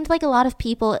 And it seemed like a lot of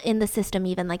people in the system,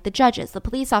 even like the judges, the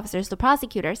police officers, the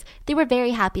prosecutors, they were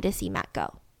very happy to see Matt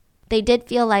go. They did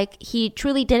feel like he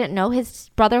truly didn't know his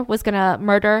brother was going to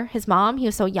murder his mom. He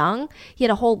was so young. He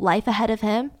had a whole life ahead of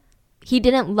him. He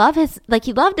didn't love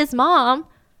he loved his mom.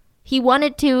 He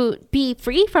wanted to be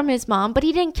free from his mom, but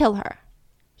he didn't kill her.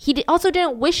 He also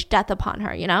didn't wish death upon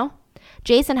her,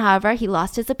 Jason, however, he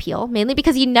lost his appeal, mainly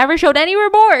because he never showed any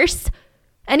remorse.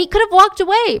 And he could have walked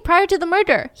away prior to the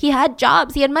murder. He had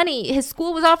jobs. He had money. His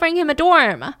school was offering him a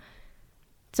dorm.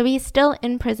 So he's still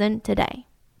in prison today.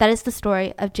 That is the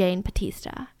story of Jane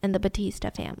Batista and the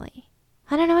Batista family.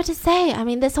 I don't know what to say. I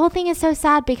mean, this whole thing is so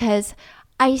sad because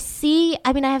I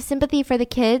have sympathy for the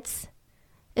kids.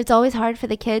 It's always hard for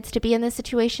the kids to be in this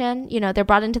situation. You know, they're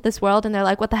brought into this world and they're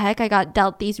like, what the heck? I got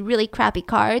dealt these really crappy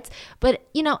cards. But,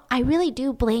 you know, I really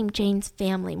do blame Jane's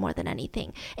family more than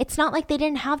anything. It's not like they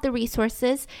didn't have the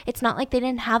resources. It's not like they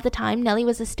didn't have the time. Nellie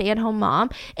was a stay-at-home mom.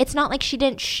 It's not like she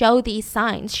didn't show these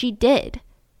signs. She did.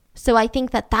 So I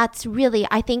think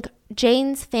I think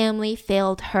Jane's family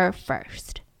failed her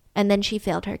first. And then she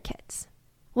failed her kids.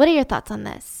 What are your thoughts on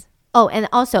this? Oh, and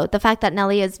also the fact that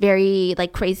Nellie is very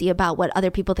crazy about what other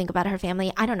people think about her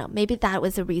family. I don't know. Maybe that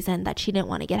was a reason that she didn't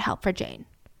want to get help for Jane.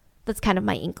 That's kind of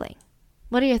my inkling.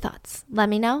 What are your thoughts? Let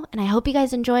me know. And I hope you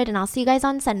guys enjoyed, and I'll see you guys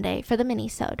on Sunday for the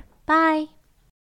mini-sode. Bye.